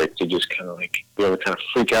cathartic to just kind of like be able to kind of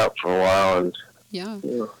freak out for a while, and Yeah.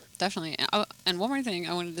 you know. definitely. And one more thing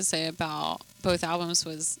I wanted to say about both albums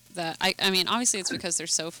was that I mean, obviously it's because they're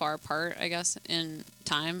so far apart, I guess, in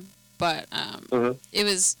time. But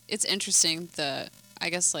it's interesting the I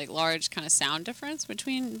guess like large kind of sound difference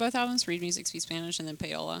between both albums, Read Music, Speak Spanish, and then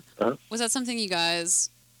Payola. Was that something you guys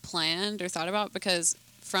planned or thought about? Because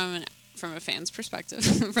from a fan's perspective,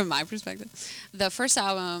 from my perspective, the first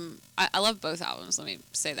album, I love both albums. Let me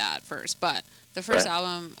say that first. But the first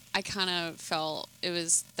album, I kind of felt it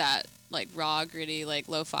was that like raw, gritty, like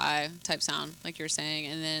lo-fi type sound, like you were saying,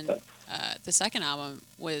 and then the second album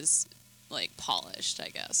was like polished, I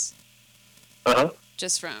guess.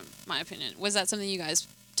 Just from my opinion, was that something you guys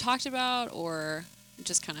talked about, or it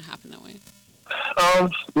just kind of happened that way? I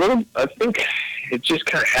think it just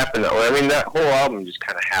kind of happened that way. I mean, that whole album just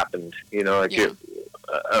kind of happened, you know, like we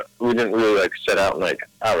didn't really like set out and like,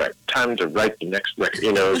 all right, time to write the next record,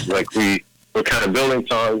 you know. It's like we were kind of building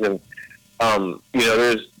songs, and you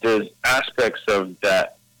know, there's aspects of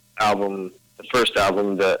that album, the first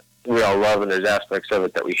album, that we all love, and there's aspects of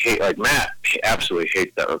it that we hate. Like Matt absolutely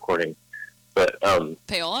hates that recording, but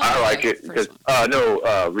Payola, I like it because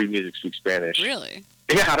Read Music, Speak Spanish. Really?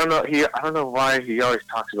 Yeah, I don't know why he always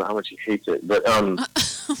talks about how much he hates it, but he's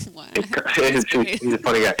a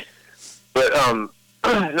funny guy. But no,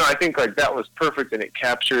 I think like that was perfect, and it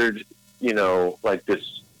captured, you know, like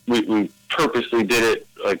this. We purposely did it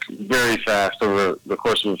like very fast over the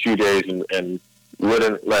course of a few days, and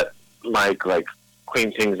wouldn't let Mike like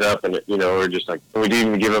clean things up, and you know, we're just like, we didn't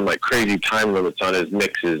even give him like crazy time limits on his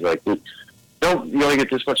mixes. Like, you only get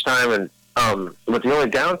this much time, and but the only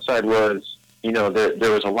downside was, you know,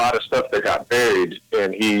 there was a lot of stuff that got buried,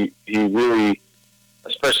 and he really,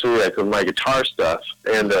 especially like with my guitar stuff,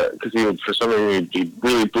 and because he would, for some reason, he'd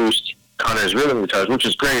really boost Connor's rhythm guitars, which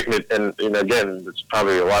is great, and again, that's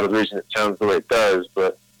probably a lot of the reason it sounds the way it does,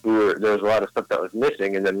 but there was a lot of stuff that was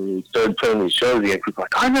missing, and then when we started playing these shows again, people were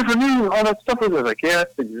like, I never knew all that stuff was there. I was like, yeah,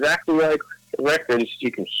 it's exactly like the record, it's just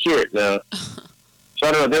you can hear it now. So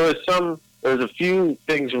I don't know, there was a few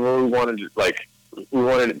things where we wanted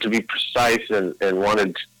it to be precise, and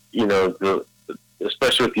wanted, you know,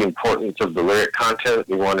 especially with the importance of the lyric content,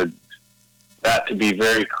 we wanted that to be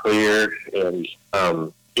very clear, and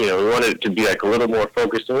you know, we wanted it to be like a little more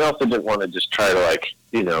focused, and we also didn't want to just try to like,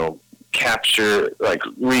 you know, capture, like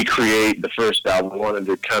recreate the first album. We wanted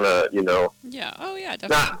to kind of, you know, definitely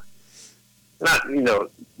not you know,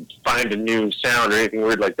 find a new sound or anything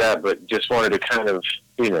weird like that, but just wanted to kind of,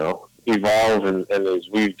 you know, evolve, and as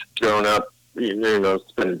we've grown up, you know,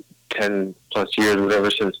 it's been 10 plus years or whatever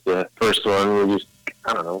since the first one. We just,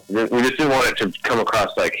 I don't know, we just didn't want it to come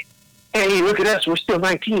across like, hey, look at us, we're still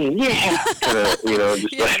 19, yeah, kind of, you know,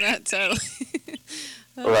 just that totally.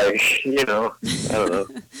 like, you know, I don't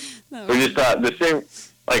know. We just thought the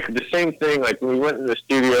same thing, like when we went in the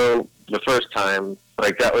studio the first time,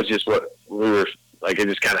 like that was just what we were, like it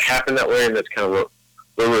just kind of happened that way, and that's kind of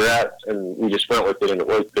where we were at, and we just went with it, and it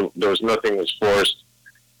was, there was nothing was forced,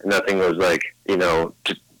 and nothing was like, you know,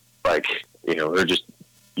 like, you know, we're just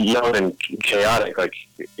young and chaotic, like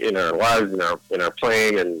in our lives, in our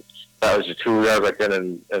playing, and that was just who we are back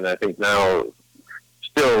then, and I think now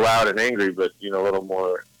still loud and angry, but, you know, a little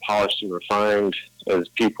more polished and refined as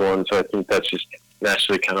people, and so I think that's just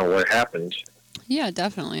naturally kind of what happened. Yeah,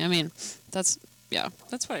 definitely. I mean, that's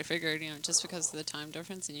what I figured, you know, just because of the time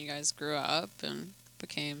difference, and you guys grew up and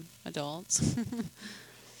became adults.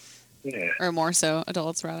 Yeah. Or more so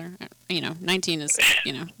adults, rather. You know, 19 is,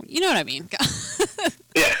 you know what I mean.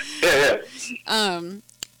 Yeah.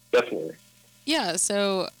 Definitely. Yeah,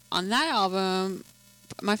 so on that album,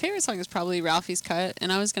 my favorite song is probably Ralphie's Cut,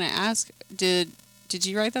 and I was going to ask, did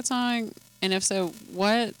you write that song? And if so,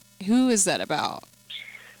 who is that about?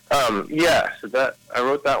 Yeah, so that I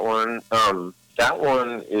wrote that one. That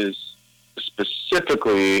one is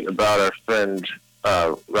specifically about our friend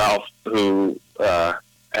Ralph, who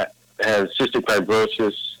has cystic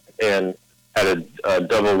fibrosis and had a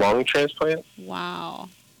double lung transplant. Wow.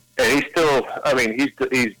 And he's still, I mean, he's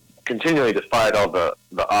continually defied all the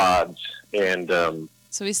odds, and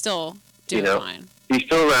so he's still doing fine. He's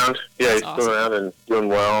still around. Yeah, That's he's awesome. still around and doing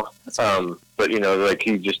well. But you know, like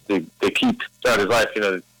they keep throughout his life. You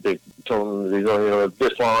know, they told him he's only going to live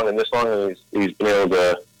this long, and he's been able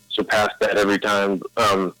to surpass that every time.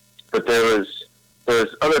 But there's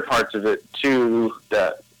other parts of it too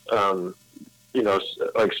that you know,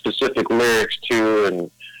 like specific lyrics too,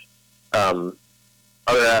 and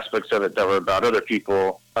other aspects of it that were about other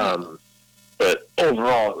people. But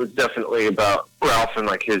overall, it was definitely about Ralph and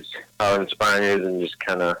like how inspiring he is, and just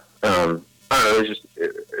kind of, I don't know,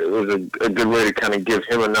 it was a good way to kind of give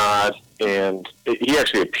him a nod. And he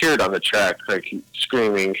actually appeared on the track, like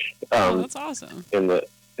screaming that's awesome. in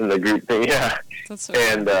the group thing. Yeah. That's so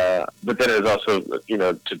And but then it was also,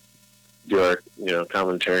 to do our,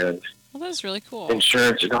 commentary on well, that's really cool.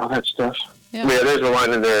 insurance and all that stuff. Yeah. Yeah, there's a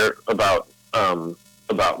line in there about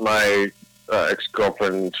my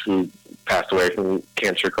ex-girlfriend who passed away from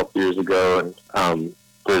cancer a couple years ago, and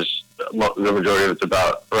there's the majority of it's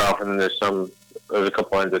about Ralph, and then there's a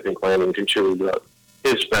couple lines I think Landon contributed about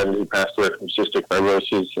his friend who passed away from cystic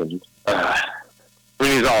fibrosis, and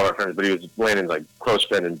he's all our friends, but he was Landon's like close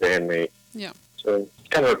friend and bandmate. Yeah. So it's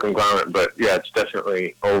kind of a conglomerate, but yeah, it's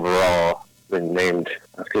definitely overall been named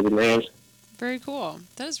after the man. Very cool.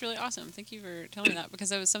 That is really awesome. Thank you for telling me that, because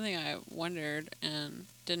that was something I wondered and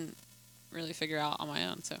didn't really figure out on my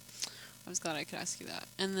own. So I was glad I could ask you that.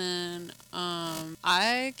 And then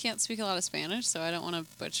I can't speak a lot of Spanish, so I don't want to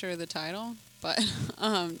butcher the title. But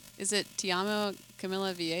is it Te Amo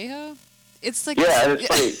Camila Viejo? It's like yeah, and it's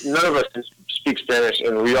funny. None of us can speak Spanish,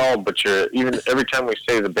 and we all butcher it. Even every time we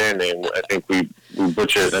say the band name, I think we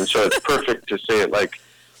butcher it. And so it's perfect to say it like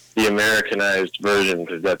the Americanized version,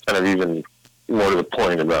 because that's kind of even more to the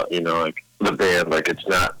point about, like the band. Like it's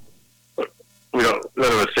not, none of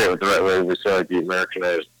us say it the right way. We say like the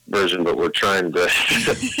Americanized version, but we're trying to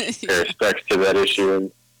pay respect to that issue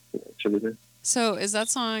and everything. So is that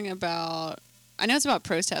song about, I know it's about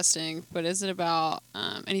protesting, but is it about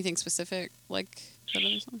anything specific like that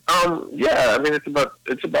other song? Yeah, I mean it's about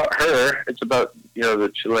her. It's about,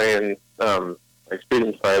 the Chilean like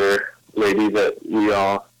freedom fighter lady that we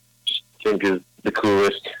all just think is the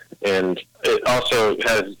coolest. And it also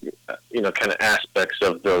has, kind of aspects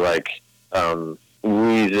of the, like,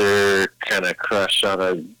 Weezer kind of crush on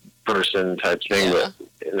a person type thing, Yeah.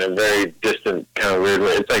 but in a very distant kind of weird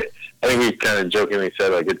way. It's like, I think we kind of jokingly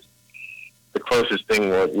said, like, it's the closest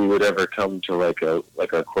thing that we would ever come to, like a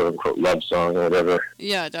quote-unquote love song or whatever.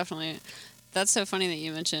 Yeah, definitely. That's so funny that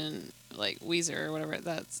you mentioned, like, Weezer or whatever.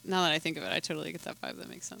 That's, now that I think of it, I totally get that vibe. That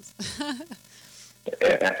makes sense.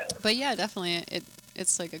 Yeah. But yeah, definitely,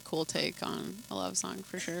 it's like a cool take on a love song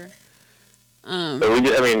for sure. But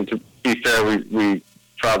to be fair, we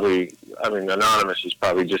probably, Anonymous is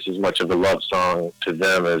probably just as much of a love song to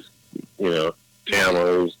them as,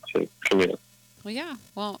 Tamla is to Camila. Well, yeah.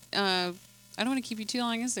 Well, I don't want to keep you too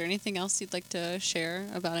long. Is there anything else you'd like to share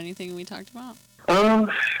about anything we talked about? I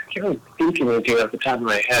can't think of anything off the top of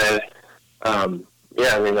my head.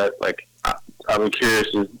 I'm curious.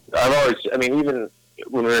 I've always, even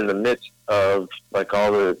when we're in the midst of like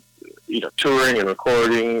all the, touring and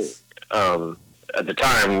recording, at the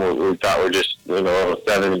time we thought were just,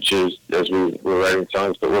 7 inches as we were writing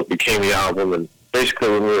songs, but what became the album. And basically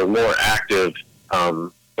when we were more active,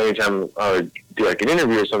 anytime I would do like an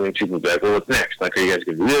interview or something, people would be like, well, what's next? Like, are you guys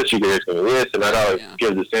going to do this? You guys going to do this? And I'd always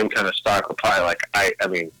give the same kind of stock reply. Like,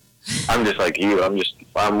 I'm just like you.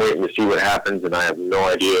 I'm waiting to see what happens, and I have no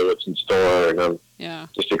idea what's in store, and I'm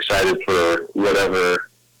just excited for whatever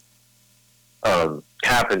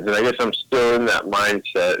happens. And I guess I'm still in that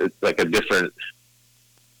mindset. It's like a different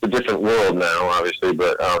world now, obviously,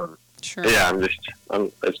 but Sure. yeah,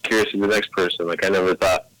 I'm as curious as the next person. Like, I never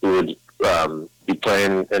thought we would be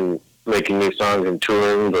playing and making new songs and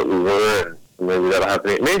touring, but we were, and maybe that'll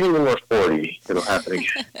happen. Maybe when we're 40, it'll happen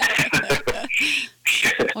again.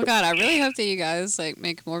 Well, God, I really hope that you guys like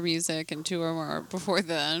make more music and tour more before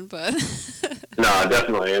then. But No,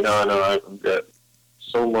 definitely. No, I've got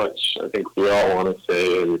so much I think we all want to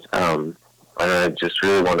say, and I just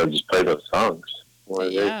really want to just play those songs more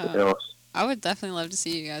than anything else. I would definitely love to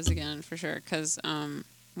see you guys again for sure. Because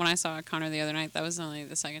when I saw Connor the other night, that was only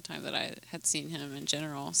the second time that I had seen him in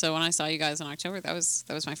general. So when I saw you guys in October, that was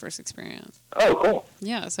my first experience. Oh, cool.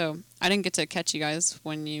 Yeah, so I didn't get to catch you guys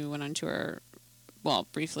when you went on tour. Well,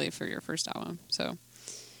 briefly for your first album. So.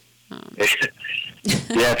 Yeah,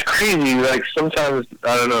 it's crazy. Like sometimes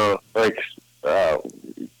I don't know. Like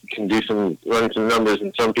you can run some numbers,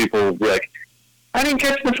 and some people will be like, "I didn't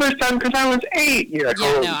catch the first time because I was 8." You're like,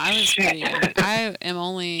 yeah, no, I was pretty young. I am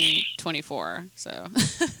only 24, so.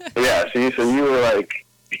 Yeah, so you were like,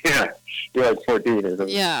 you're like 14 or something.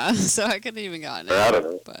 Yeah, so I couldn't even gotten it. I don't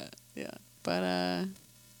know.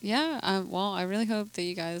 Well, I really hope that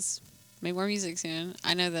you guys make more music soon.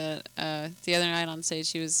 I know that the other night on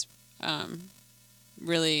stage he was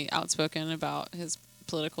really outspoken about his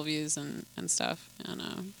political views and stuff, and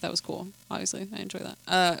that was cool. Obviously, I enjoy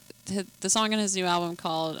that. The song on his new album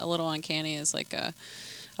called "A Little Uncanny" is like a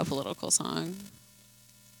political song.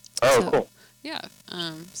 Oh, So, cool. Yeah.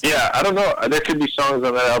 Yeah, I don't know. There could be songs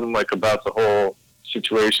on that album like about the whole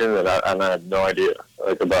situation that I have no idea,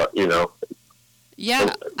 like about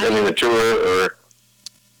Yeah, I mean, the tour or.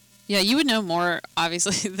 yeah, you would know more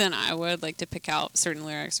obviously than I would, like to pick out certain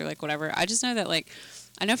lyrics or like whatever. I just know that like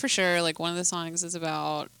I know for sure like one of the songs is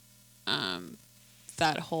about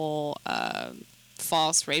that whole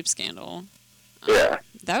false rape scandal. Yeah.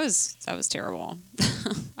 That was terrible.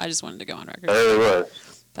 I just wanted to go on record. It really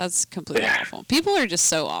was. That's completely awful. People are just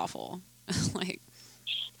so awful. Like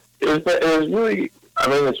It was really. I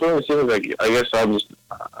mean, it's one of the things. Like, I guess I'll just.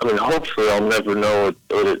 I mean, hopefully, I'll never know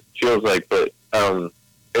what it feels like. But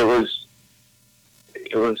it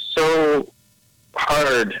was so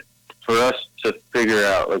hard for us to figure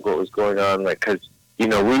out like what was going on. Like, because we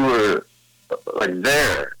were like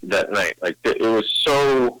there that night. Like, it was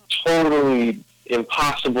so totally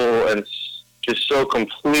impossible and just so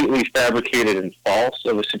completely fabricated and false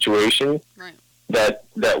of a situation. Right. That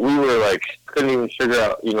we were like couldn't even figure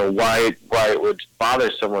out why it would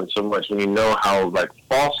bother someone so much when you know how like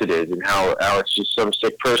false it is and how it's just some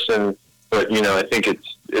sick person. But I think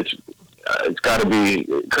it's got to be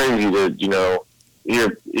crazy to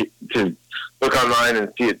to look online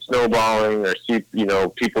and see it snowballing or see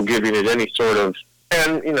people giving it any sort of,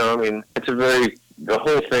 and I mean the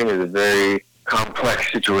whole thing is a very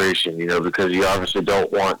complex situation because you obviously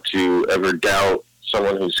don't want to ever doubt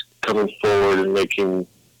someone who's coming forward and making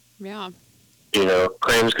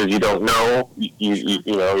claims because you don't know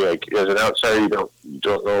like as an outsider you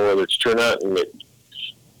don't know whether it's true or not, and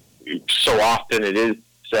so often it is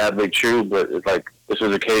sadly true, but it's like this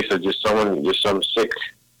was a case of just some sick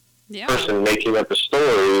person making up a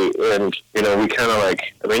story, and we kind of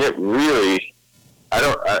like, I mean, it really,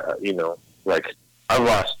 like I've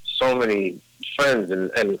lost so many friends,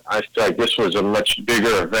 and I feel like this was a much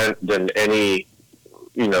bigger event than any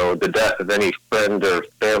the death of any friend or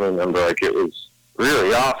family member. Like, it was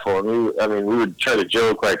really awful, and we would try to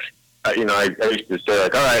joke like, I used to say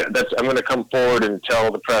like, all right, I'm going to come forward and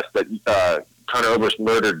tell the press that Conor Oberst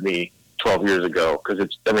murdered me 12 years ago, because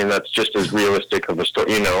that's just as realistic of a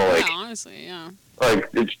story, like, yeah, honestly, yeah. Like,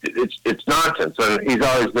 it's nonsense, and he's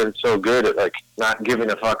always been so good at like not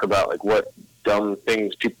giving a fuck about like what dumb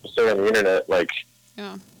things people say on the internet, like,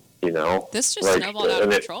 yeah. This just like, snowballed out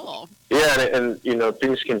of control. And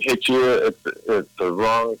things can hit you at the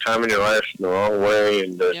wrong time in your life in the wrong way,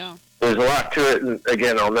 and there's a lot to it. And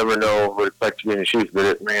again, I'll never know what it's like to be in the shoes, but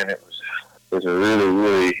it was a really,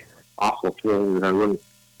 really awful feeling that I wouldn't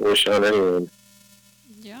wish on anyone.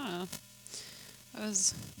 Yeah, it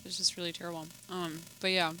was just really terrible.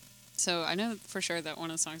 But yeah, so I know for sure that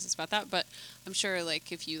one of the songs is about that, but I'm sure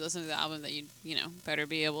like if you listen to the album that you better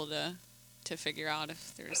be able to figure out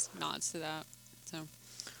if there's nods to that. So,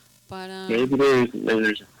 but maybe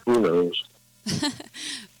there's who knows.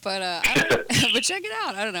 But but check it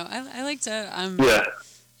out. I don't know. I like to. I'm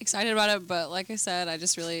excited about it, but like I said, I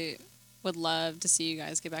just really would love to see you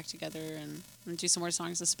guys get back together and do some more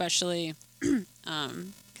songs, especially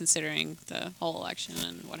considering the whole election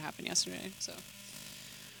and what happened yesterday. So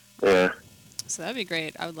so that'd be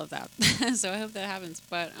great. I would love that. So I hope that happens.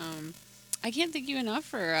 But I can't thank you enough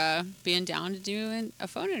for being down to do a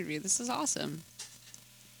phone interview. This is awesome.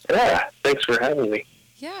 Yeah, thanks for having me.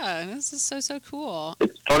 Yeah, this is so cool.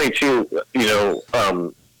 It's funny too,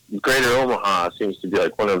 Greater Omaha seems to be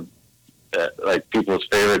like one of like people's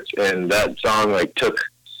favorites, and that song like took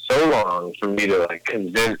so long for me to like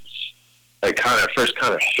convince. Like, kind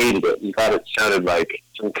of hated it. You thought it sounded like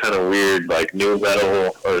some kind of weird like new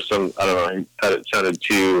metal or some, I don't know. You thought it sounded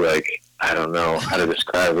too like, I don't know how to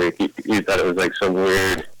describe it. You thought it was like some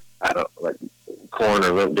weird, like Korn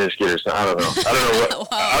or Limp Bizkit or something. I don't know.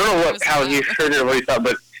 I don't know how he heard it or what he thought,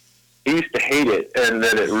 but he used to hate it, and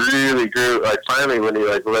then it really grew. Like, finally, when he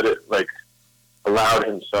like let it, like allowed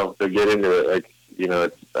himself to get into it, like,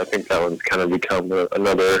 I think that one's kind of become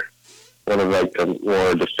another one of like the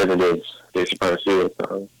more definitive Gay Supremacy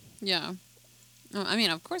songs. Yeah. I mean,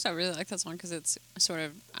 of course, I really like that song because it's sort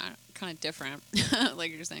of kind of different.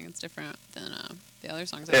 Like you're saying, it's different than the other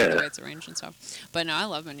songs. I like the way it's arranged and stuff. But no, I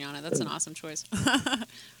love Manana. That's an awesome choice.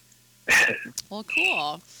 Well,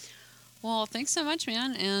 cool. Well, thanks so much,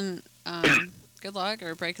 man. And good luck,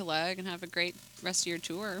 or break a leg, and have a great rest of your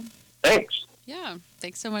tour. Thanks. Yeah.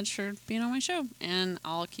 Thanks so much for being on my show. And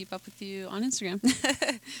I'll keep up with you on Instagram.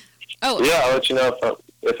 Oh. Yeah, I'll let you know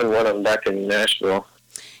if and when I'm back in Nashville.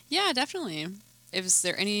 Yeah, definitely. Is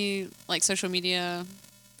there any like social media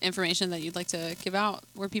information that you'd like to give out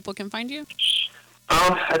where people can find you?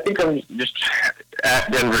 I think I'm just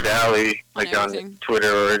at Denver Dally, like on Twitter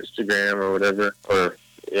or Instagram or whatever. Or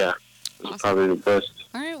awesome. Probably the best.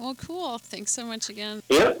 All right, well, cool. Thanks so much again.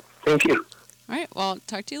 Yeah, thank you. All right, well,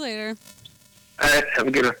 talk to you later. All right, have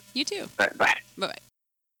a good one. You too. All right, bye.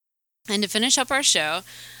 Bye-bye. And to finish up our show,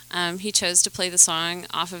 he chose to play the song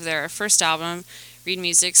off of their first album, Read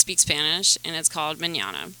Music, Speak Spanish, and it's called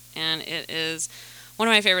Mañana. And it is one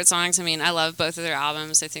of my favorite songs. I mean, I love both of their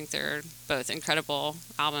albums. I think they're both incredible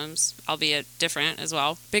albums, albeit different as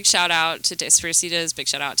well. Big shout out to Desperacidas. Big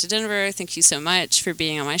shout out to Denver. Thank you so much for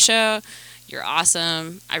being on my show. You're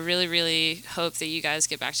awesome. I really, really hope that you guys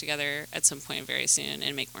get back together at some point very soon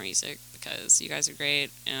and make more music, because you guys are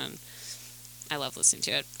great and I love listening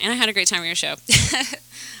to it. And I had a great time with your show.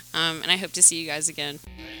 And I hope to see you guys again.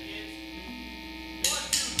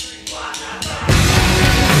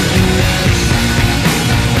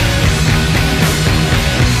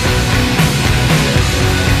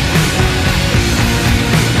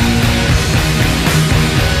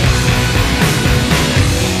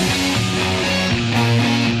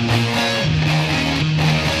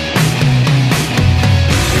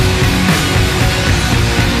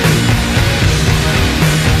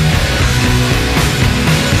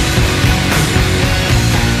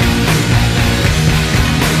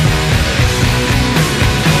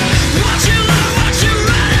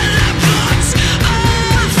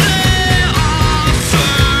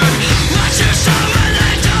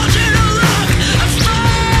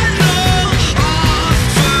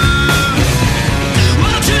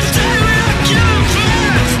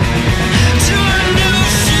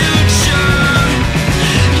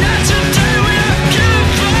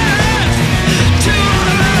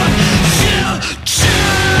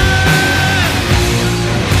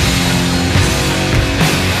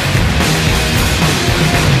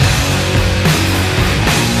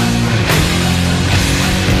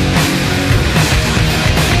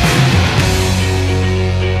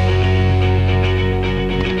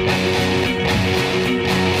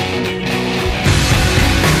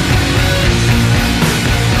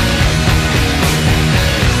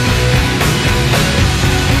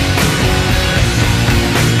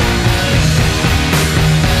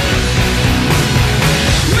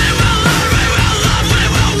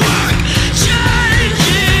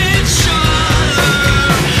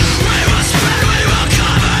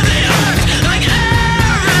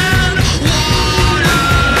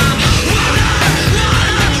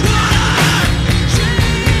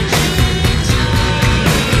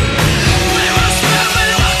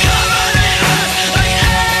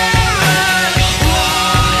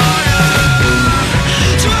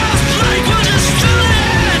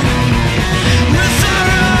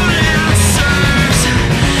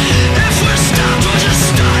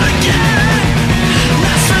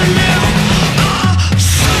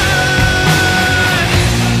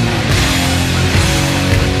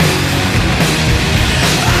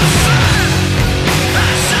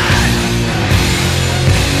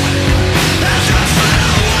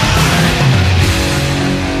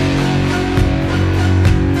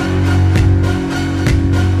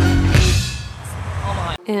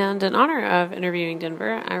 And in honor of interviewing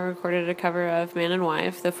Denver, I recorded a cover of Man and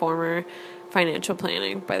Wife, the former Financial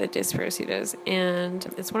Planning by the Desperacidas. And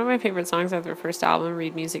it's one of my favorite songs off their first album,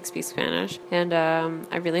 Read Music, Speak Spanish. And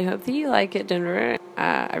I really hope that you like it, Denver.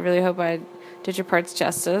 I really hope I did your parts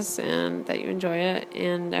justice and that you enjoy it.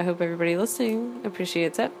 And I hope everybody listening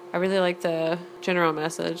appreciates it. I really like the general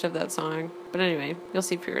message of that song. But anyway, you'll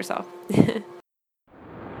see for yourself.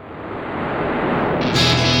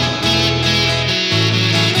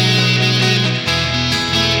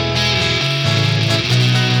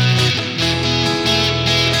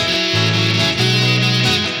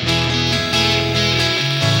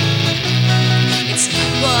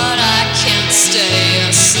 Stay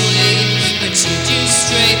asleep, but you do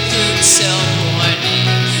straight through till morning.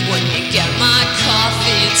 When you get my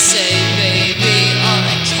coffee and say, baby, all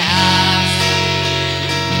the caffeine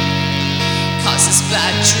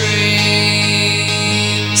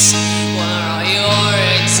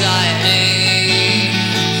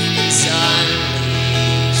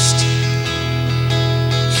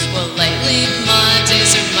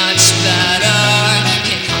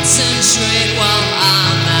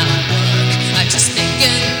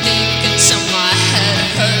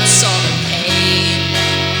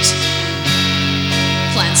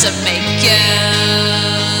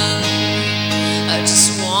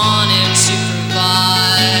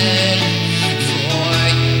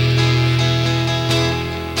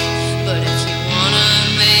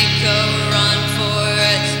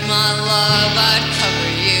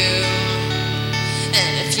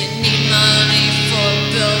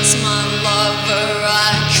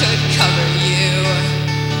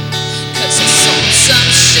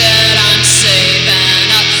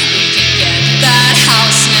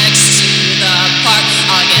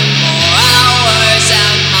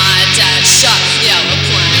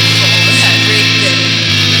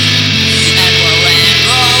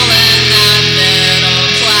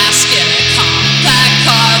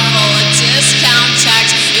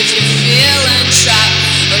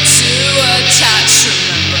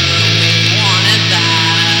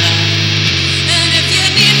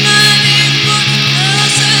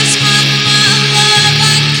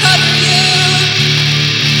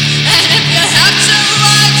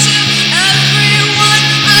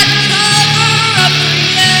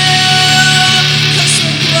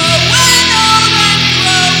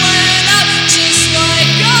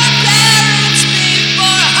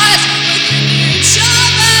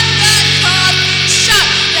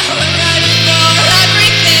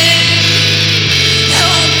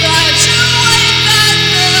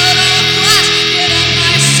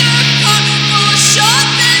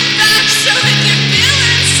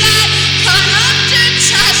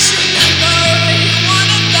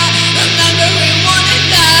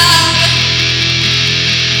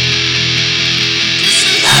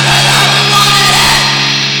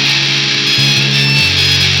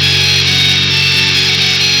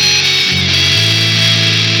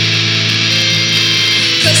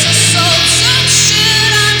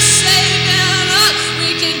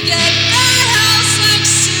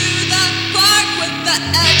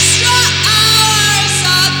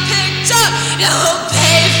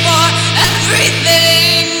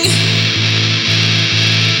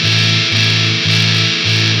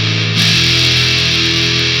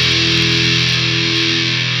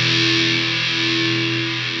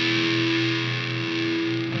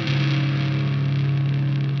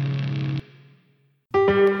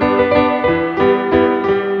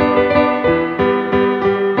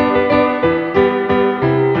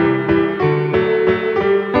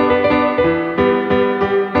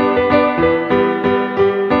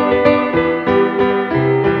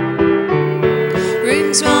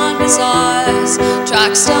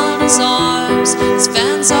tracks down his arms. His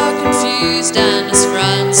fans are confused and his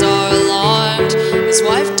friends are alarmed. His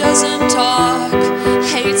wife doesn't talk,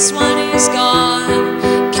 hates when he's gone,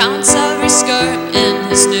 counts every skirt in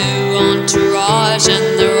his new entourage,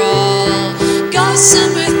 and they're all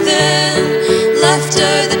gossamer thin, left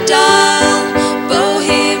her the dial,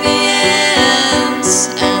 bohemians,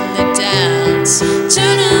 and they dance,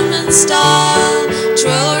 tournament style,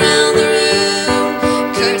 twirl around the room,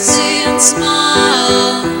 curtsy and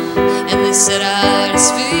smile, and they sit at his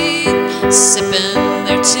feet, sipping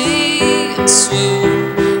their tea and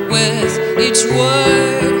swoon with each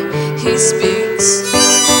word he speaks.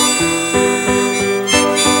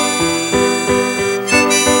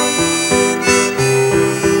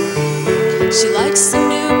 She likes the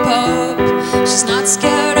new pope, she's not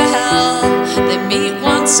scared of hell. They meet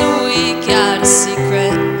once a week at a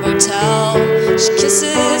secret motel. She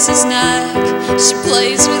kisses his neck, she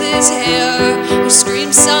plays with his hair. Her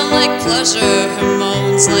screams sound like pleasure, her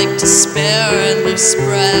moans like despair. And they're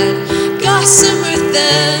spread gossamer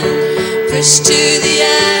thin, pushed to the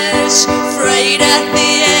edge, frayed at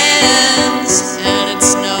the ends. And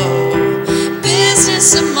it's no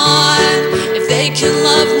business of mine if they can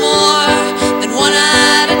love more than one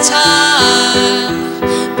at a time.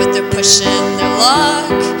 But they're pushing their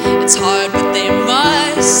luck, it's hard but they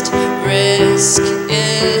must risk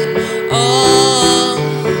it all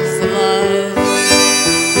for love.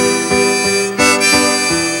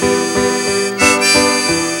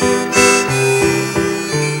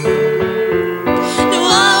 Now I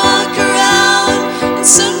walk around in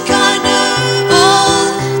some kind of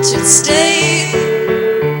altered state,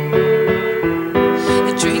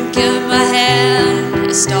 a drink in my hand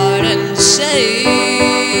is starting to shake.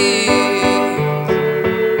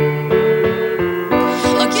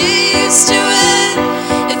 I'll get used to it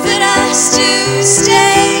if it has to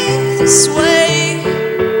stay this way.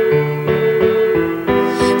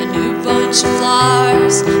 A new bunch of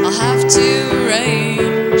flowers I'll have to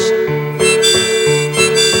arrange.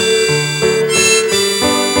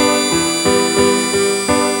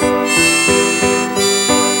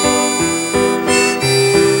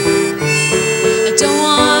 I don't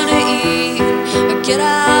wanna eat or get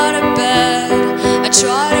out of bed. I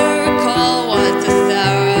try to recall what the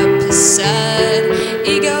therapist said.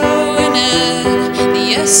 Ego in it,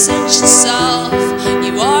 the essential self.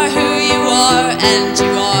 You are who you are and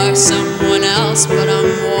you are someone else. But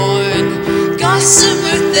I'm worn,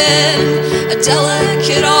 gossamer thin, a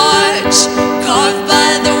delicate arch carved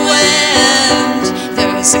by the wind.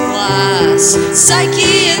 There's a glass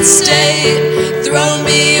psyche at stake. Throw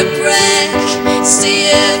me a brick, see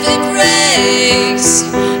if it breaks.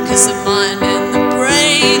 'Cause the mind and the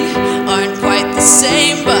brain aren't quite the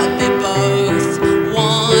same, but they both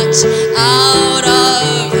want out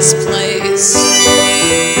of this place.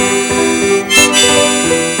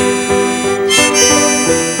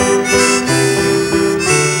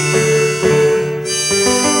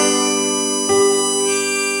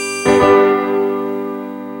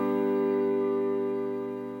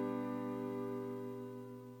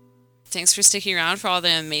 Thanks for sticking around for all the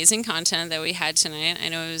amazing content that we had tonight. I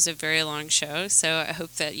know it was a very long show, so I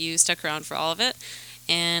hope that you stuck around for all of it.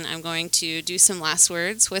 And I'm going to do some last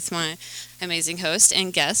words with my amazing host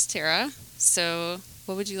and guest, Tara. So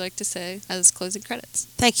what would you like to say as closing credits?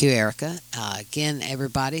 Thank you, Erica. Again,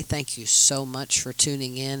 everybody, thank you so much for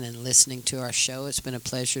tuning in and listening to our show. It's been a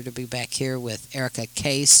pleasure to be back here with Erica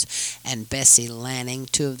Case and Bessie Lanning,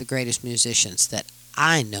 two of the greatest musicians that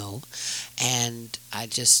I know. And I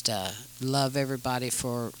just love everybody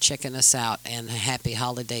for checking us out, and happy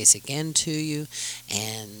holidays again to you.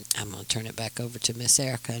 And I'm going to turn it back over to Miss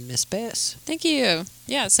Erica and Miss Bess. Thank you.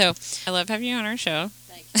 Yeah, so I love having you on our show.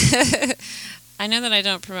 Thank you. I know that I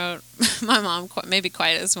don't promote my mom maybe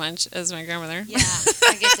quite as much as my grandmother. Yeah,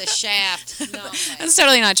 I get the shaft. No, That's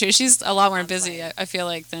totally not true. She's a lot more busy, I feel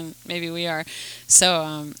like, than maybe we are.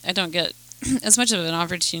 So I don't get as much of an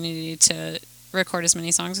opportunity to record as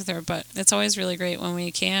many songs with her, but it's always really great when we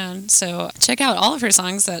can. So check out all of her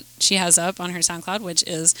songs that she has up on her SoundCloud, which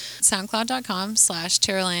is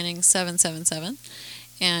soundcloud.com/TaraLanning777.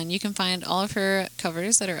 And you can find all of her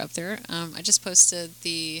covers that are up there. I just posted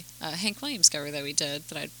the Hank Williams cover that we did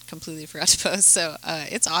that I completely forgot to post. So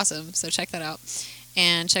it's awesome. So check that out.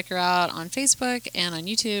 And check her out on Facebook and on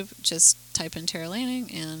YouTube. Just type in Tara Lanning,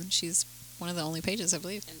 and she's one of the only pages, I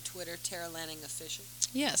believe. And Twitter, Tara Lanning Official.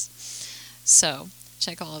 Yes. So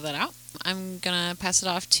check all of that out. I'm going to pass it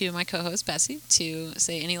off to my co-host, Bessie, to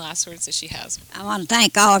say any last words that she has. I want to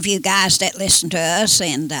thank all of you guys that listen to us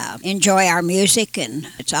and enjoy our music. And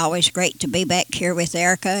it's always great to be back here with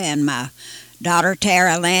Erica and my daughter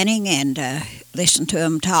Tara Lanning and listen to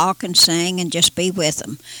them talk and sing and just be with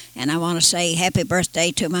them. And I want to say happy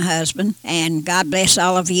birthday to my husband, and God bless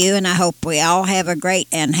all of you, and I hope we all have a great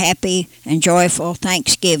and happy and joyful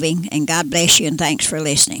Thanksgiving, and God bless you, and thanks for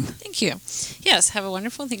listening. Thank you. Yes, have a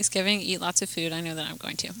wonderful Thanksgiving. Eat lots of food. I know that I'm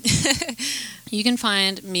going to. You can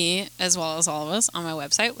find me, as well as all of us, on my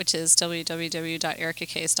website, which is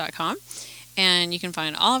www.ericacase.com. And you can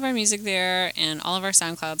find all of our music there and all of our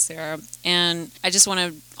SoundClouds there. And I just want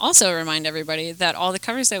to also remind everybody that all the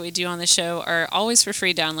covers that we do on the show are always for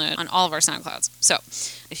free download on all of our SoundClouds. So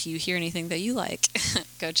if you hear anything that you like,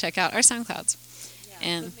 go check out our SoundClouds.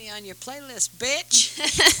 And put me on your playlist, bitch.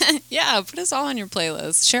 yeah, put us all on your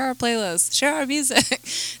playlist. Share our playlist. Share our music.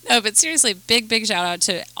 No, but seriously, big shout out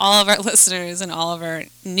to all of our listeners and all of our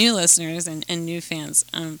new listeners and new fans.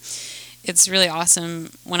 It's really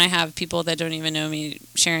awesome when I have people that don't even know me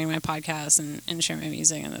sharing my podcast and sharing my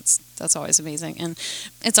music, and that's always amazing. And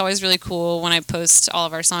it's always really cool when I post all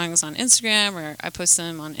of our songs on Instagram or I post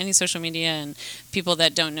them on any social media and people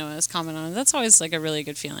that don't know us comment on it. That's always like a really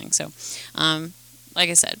good feeling. So, like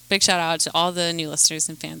I said, big shout out to all the new listeners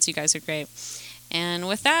and fans. You guys are great. And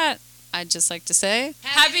with that, I'd just like to say,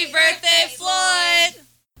 Happy birthday, Floyd!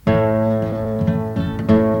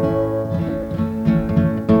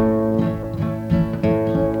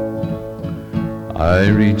 I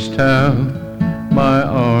reached out my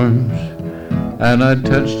arms and I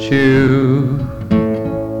touched you.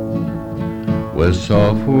 With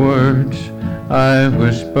soft words I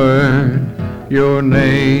whispered your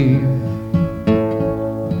name.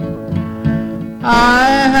 I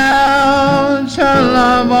held your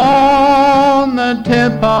love on the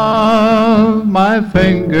tip of my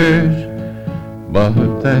fingers, but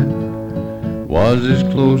that was as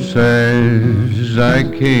close as I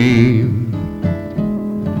came.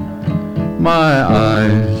 My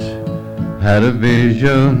eyes had a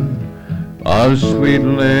vision of sweet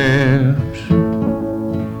lips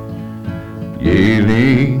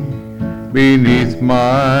yielding beneath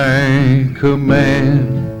my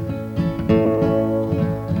command.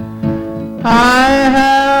 I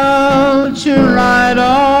held you right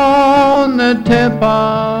on the tip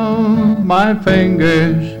of my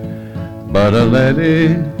fingers, but I let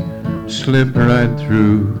it slip right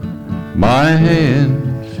through my hands.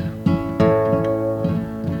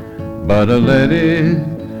 But I let it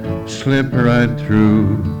slip right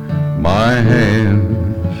through my hands.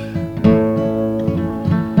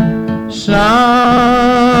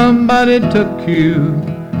 Somebody took you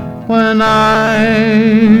when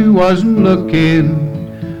I wasn't looking,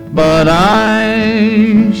 but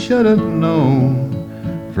I should have known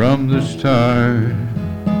from the start.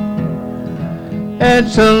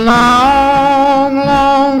 It's a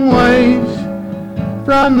long ways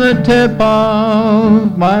from the tip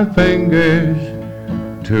of my fingers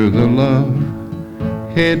to the love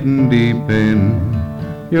hidden deep in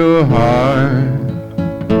your heart.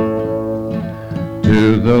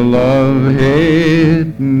 To the love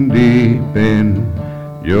hidden deep in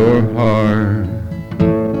your heart.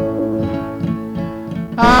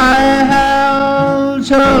 I held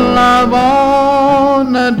your love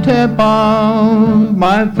on the tip of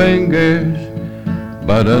my fingers,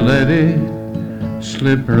 but I let it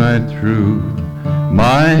slip right through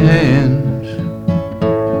my hands.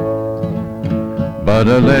 But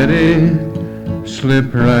I let it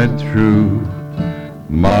slip right through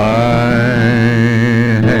my